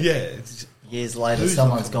shelved it. Yeah. It's, Years later, Who's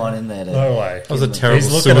someone's looking gone in there to No way. That was a terrible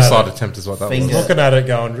He's looking at suicide it. attempt is what that Finger. was. Looking at it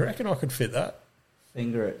going, do you reckon I could fit that?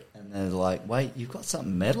 finger it, and they're like, wait, you've got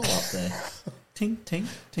something metal up there. Ting, ting,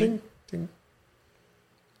 ting. Ting, ting.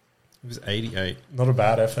 He was 88. Not a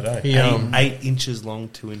bad effort, eh? He, 8 inches long,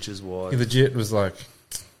 2 inches wide. he legit was like,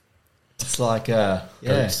 It's like, go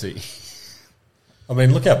yeah. see. I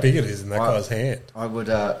mean, look how big it is in that Wow. guy's hand. I would,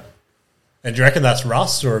 And do you reckon that's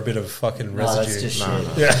rust or a bit of fucking no, residue? that's just No, shit.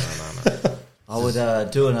 no, Yeah. no, no. I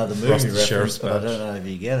would do another movie Rusty reference, Sheriff's but I badge. don't know if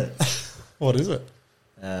you get it. What is it?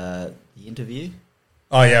 The interview.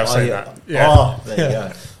 Oh, yeah, I've seen yeah. that. Yeah. Oh, there you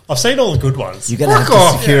go. I've seen all the good ones. You're going to have Fuck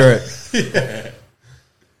off. to secure it.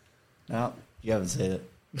 No, you haven't seen it.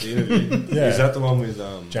 The interview. Yeah. Is that the one with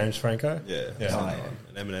James Franco? Yeah. Yeah. That's Oh, the yeah. one.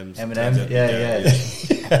 And Eminem's Eminem, turns out-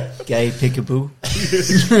 yeah. Gay peekaboo.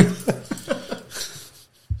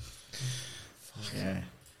 Yeah.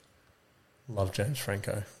 Love James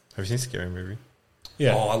Franco. Have you seen Scary Movie?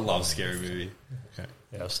 Yeah. Oh, I love Scary Movie. Okay.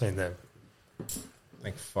 Yeah, I've seen them.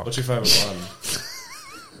 Thank fuck. What's your favourite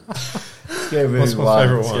one? Scary Movie What's my 1.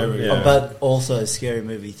 favourite Scary one? Movie. Yeah. But also Scary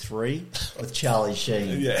Movie 3 with Charlie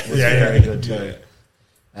Sheen. Yeah. Was Yeah, very yeah. good too. Yeah.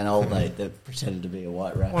 An old mate that pretended to be a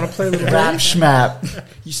white rapper. Want to play a little Rap schmap.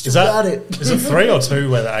 You still Is that got it. Is it 3 or 2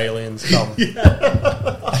 where the aliens come?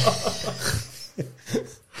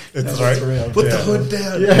 It's 3. Put the hood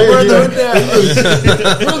down. Yeah, Put the hood down.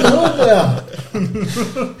 Put the hood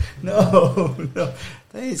down. No, no.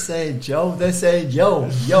 They ain't saying Joe. They're saying yo,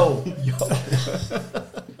 yo, yo.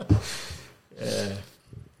 Yeah.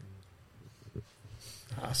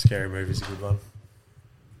 Scary Movie's a good one.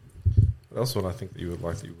 What else would I think that you would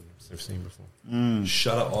like that you wouldn't have seen before?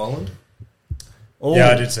 Shutter Island. Oh, Yeah,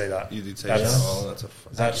 I did see that. You did say That's- Shutter Island. That's a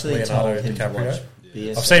Is that actually Leonardo told him to DiCaprio? watch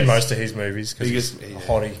BS. I've seen most of his movies because he's Biggest- a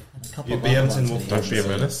hottie. A couple You of be other able to ones walk that he Don't be a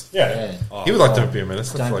hasn't menace. seen. Yeah. Yeah. Oh, He would like Oh. Don't Be a Menace.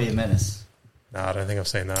 That's Don't like be a menace. No, I don't think I've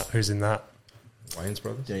seen that. Who's in that? Wayne's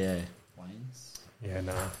Brothers. Yeah. Wayne's. Yeah,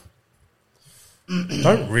 no.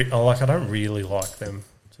 I don't really like them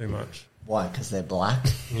too much. Why? Because they're black.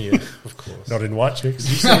 Yeah, of course. Not in White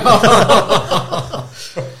Chicks.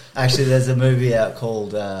 Actually, there's a movie out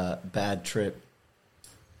called Bad Trip.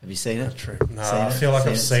 Have you seen it? True. No, Seen I it? feel like Seen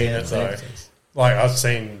I've it? seen it Seen though. it? Like I've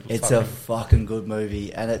seen. It's a fucking good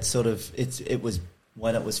movie, and it's sort of it was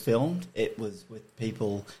when it was filmed. It was with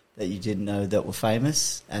people that you didn't know that were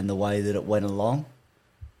famous, and the way that it went along,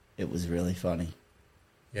 it was really funny.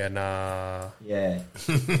 Yeah, nah. Yeah,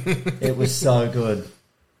 it was so good.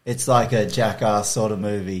 It's like a Jackass sort of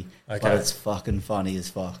movie, but Okay. it's fucking funny as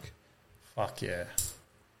fuck. Fuck yeah.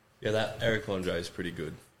 Yeah, that Eric Andre is pretty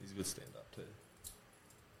good. He's a good stand-up too.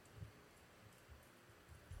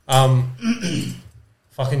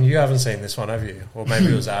 Fucking, you haven't seen this one, have you? Or maybe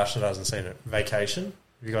it was Ash that hasn't seen it. Vacation.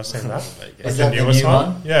 Have you guys seen that? Is that the newest new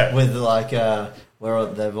one? Yeah. With like where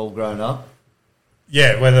they've all grown up.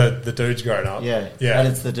 Yeah, where the dude's grown up. Yeah, Yeah. And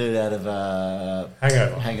it's the dude out of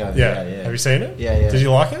Hangover. Yeah. Have you seen it? Yeah. Did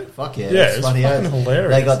you like it? Fuck yeah. Yeah, it's it's funny. fucking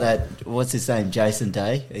hilarious. They got that. What's his name? Jason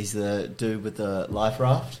Day. He's the dude with the life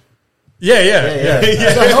raft. Yeah.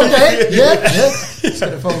 He's like, okay, yeah. Just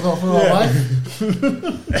got a phone call from my wife.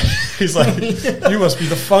 He's like, you must be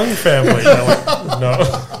the Fung family. They're like,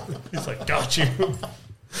 no. He's like, got you.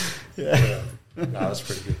 Yeah. No, that's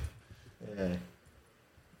pretty good. Yeah.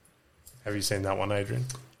 Have you seen that one, Adrian?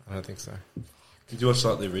 I don't think so. Did you watch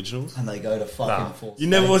like the originals? And they go to fucking Nah. full. You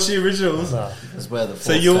never watched the originals? No. That's where the.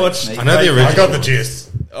 So you watched- I know the original. I got the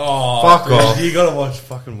gist. Oh, Fuck off. You gotta watch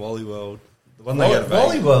fucking Wally World. The one they go to Wally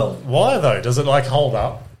Vegas. World. Why, though? Does it, like, hold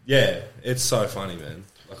up? Yeah, it's so funny, man.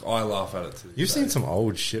 Like, I laugh at it too. You've seen some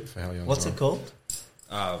old shit for how young. What's you it are. called?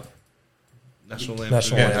 National Lampoon.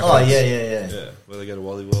 National Yeah. Lampoon. Oh yeah. Yeah, where they go to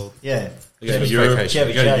Wally World. Yeah. They go to Christmas Europe. vacation.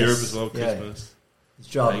 They go to Chevy Europe Chase. as well, Yeah. Christmas. He's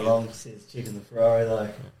driving Vegas. along, sees a chick in the Ferrari,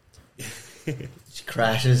 like she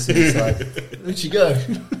crashes. And it's like, where'd she go?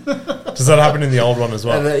 Does that happen in the old one as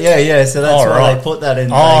well? And, yeah. So that's Oh, why right. they put that in.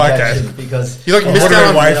 Oh, Vacation, okay. Because You like Would missed have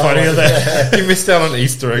out been on way funnier there. You missed out on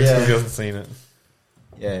Easter eggs Yeah. if you hasn't seen it.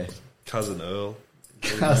 yeah. Cousin Earl.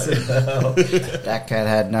 Cousin Earl. That cat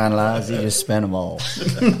had 9 lives. He just spent them all.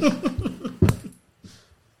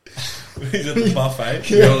 He's at the buffet.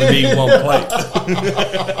 You only need one plate.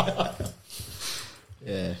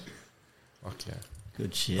 Yeah. Fuck yeah.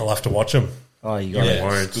 Good shit. I'll have to watch them. Oh, you got to Yeah,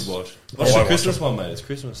 won't. it's good watch. I Watch the won't Christmas one, mate. It's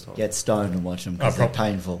Christmas time. get stoned and watch them because Oh, they're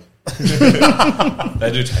painful.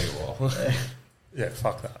 They do take a while. Yeah,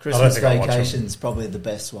 fuck that. I don't Christmas think I'll watch 'em. Vacation's probably the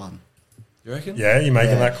best one. You reckon? Yeah, you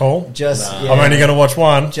making Yeah. that call? Just Nah. yeah, I'm only going to watch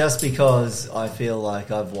one. just because I feel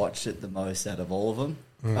like I've watched it the most out of all of them.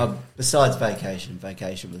 Besides Vacation.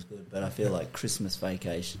 Vacation was good, but I feel like Christmas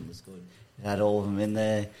Vacation was good. It had all of them in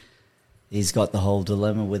there. He's got the whole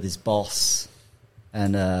dilemma with his boss.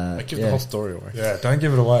 And I give the whole story away. Yeah, don't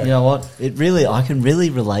give it away. you know what? I can really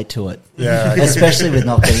relate to it. Yeah, Especially with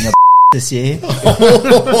not getting a this year. in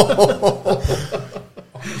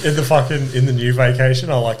the new Vacation,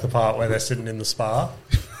 I like the part where they're sitting in the spa,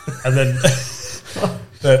 and then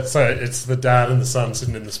so it's the dad and the son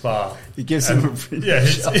sitting in the spa. He gives him a And, yeah,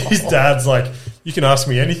 his dad's like, "You can ask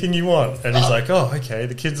me anything you want," and he's like, "Oh, okay."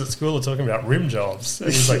 The kids at school are talking about rim jobs,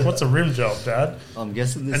 and he's like, "What's a rim job, Dad?" I'm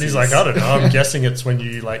guessing this And he's is like, "I don't know. I'm guessing it's when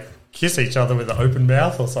you like kiss each other with an open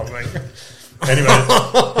mouth or something." Anyway,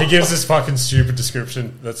 he gives this fucking stupid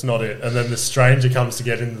description that's not it. And then the stranger comes to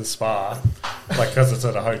get into the spa, like, because it's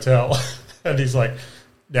at a hotel. And he's like,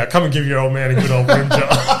 "Now come and give your old man a good old rim job."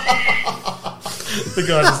 The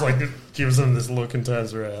guy just like gives him this look and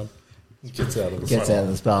turns around. Gets out of the gets out of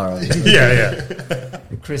the spa. Right? Yeah.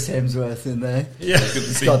 Chris Hemsworth in there. Yeah.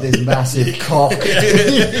 He's got this massive cock.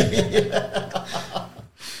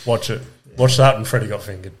 Watch it. Watch that and Freddie got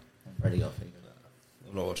fingered. Already got fingered.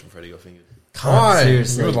 I'm not watching Freddie got fingered. Why?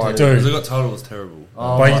 Seriously, You would like dude. Because I Dude, got told it was terrible.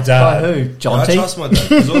 Oh, By your my- dad. By who? John I T? trust my dad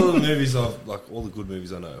because all the movies all the good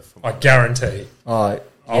movies I know are from. I guarantee. Oh,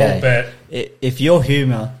 I'll yeah. bet. If your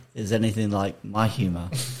humour is anything like my humour,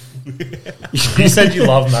 You said you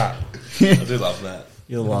love Matt. I do love that.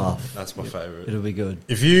 you'll laugh. That's my favourite. It'll be good.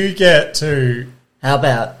 If you get to How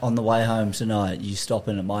about on the way home tonight, you stop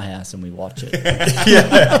in at my house and we watch it?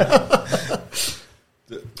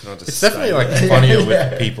 Can I just It's definitely say like that? funnier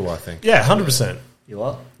with people, I think. yeah, 100%. You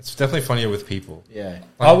what? It's definitely funnier with people. Yeah.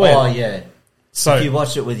 I went. Oh, yeah. So If you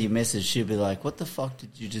watched it with your missus, she'd be like, what the fuck did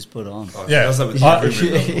you just put on? Oh, Yeah. does that with I-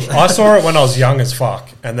 every movie. I saw it when I was young as fuck,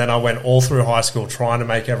 and then I went all through high school trying to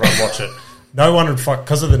make everyone watch it. No one would fuck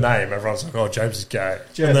because of the name. Everyone's like, "Oh, James is gay."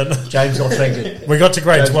 And then James got fingered. we got to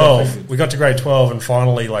grade James got 12. fingered. We got to grade 12, and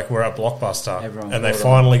finally, like, we're at Blockbuster, Everyone and they caught on.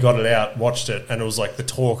 finally got it out, watched it, and it was like the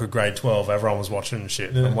talk of grade 12. Everyone was watching and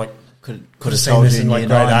shit. I'm like, Could could have have seen told this you in like year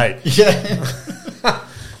grade 9. 8. Yeah.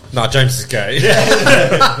 Nah, James is gay.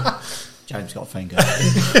 James got fingered. Sure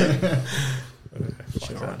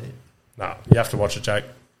I did. Nah, you have to watch it, Jake.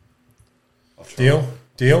 I'll try.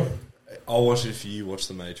 Deal. I'll watch it if you watch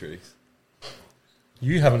The Matrix.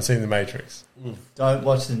 You haven't seen The Matrix. Don't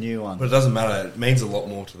watch the new one. But it doesn't matter. It means a lot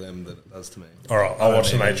more to them than it does to me. All right, I I'll don't watch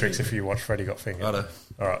The need Matrix anything. if you watch Freddy Got Fingered. Righto.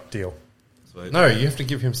 All right, deal. Sweet. No, you have to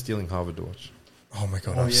give him Stealing Harvard to watch. Oh my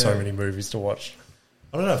god, Oh, I have so yeah. many movies to watch.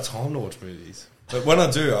 I don't have time to watch movies. But when I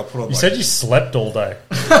do, I'll put on You said you slept all day.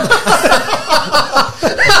 Of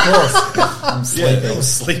course. I'm Yeah, sleeping. I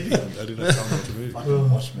was sleeping. I didn't have time to watch a movie.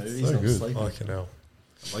 fucking watch movies. So I'm good. sleeping. Fucking hell.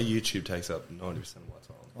 My YouTube takes up 90% of my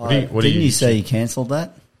time. What do you- what do didn't you- you say you cancelled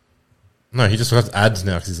that? No, he just got ads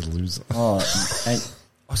now because he's a loser. Oh, and,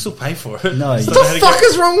 I still pay for it. No, I you- just What don't know the how to fuck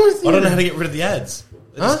is wrong with you? I don't know how to get rid of the ads.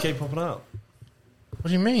 They just Huh? keep popping up. What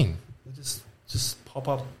do you mean? They just pop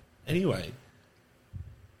up anyway.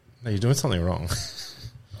 No, you're doing something wrong.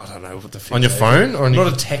 I don't know what the fuck On your they- phone or on I'm your...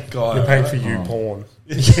 not a tech guy. You're paying right? for you porn.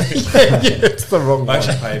 yeah, it's the wrong I one.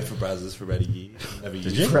 actually paid for Brazzers for about a year. Never Did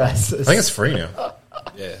used you? it. Brazos. I think it's free now.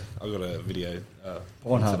 Yeah, I got a video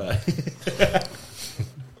Pornhub. today.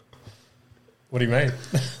 What do you mean?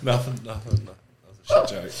 nothing. That was a shit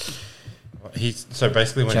joke. So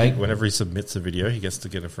basically, Jake? whenever he submits a video, he gets to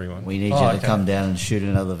get a free one. We need Oh, you to okay. come down and shoot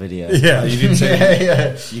another video. Yeah. You didn't see.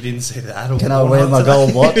 yeah. You didn't see that. Can I wear my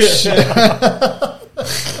gold watch?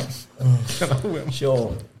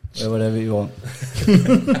 Sure. Wear whatever you want.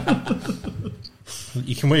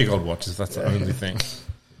 You can wear your gold watch if that's the only thing.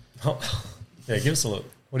 Yeah, give us a look.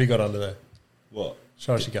 What do you got under there? What?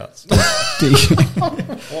 Show us your guts.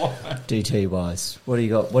 DT wise, what do you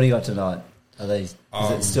got? What do you got tonight? Are these?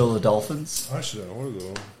 Is it still the Dolphins? I actually don't know what to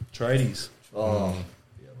go. Tradies. Oh,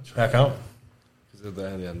 How come? Because they're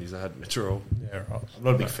the only undies I had in Metro. Yeah, right. I'm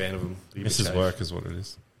not a big fan of them. Mrs. Work is what it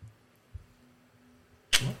is.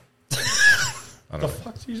 I don't know.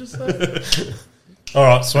 Fuck did you just say? All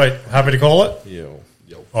right, sweet. Happy to call it? Yo.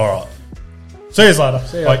 All right. See you later.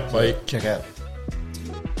 see ya. Bye. Check out.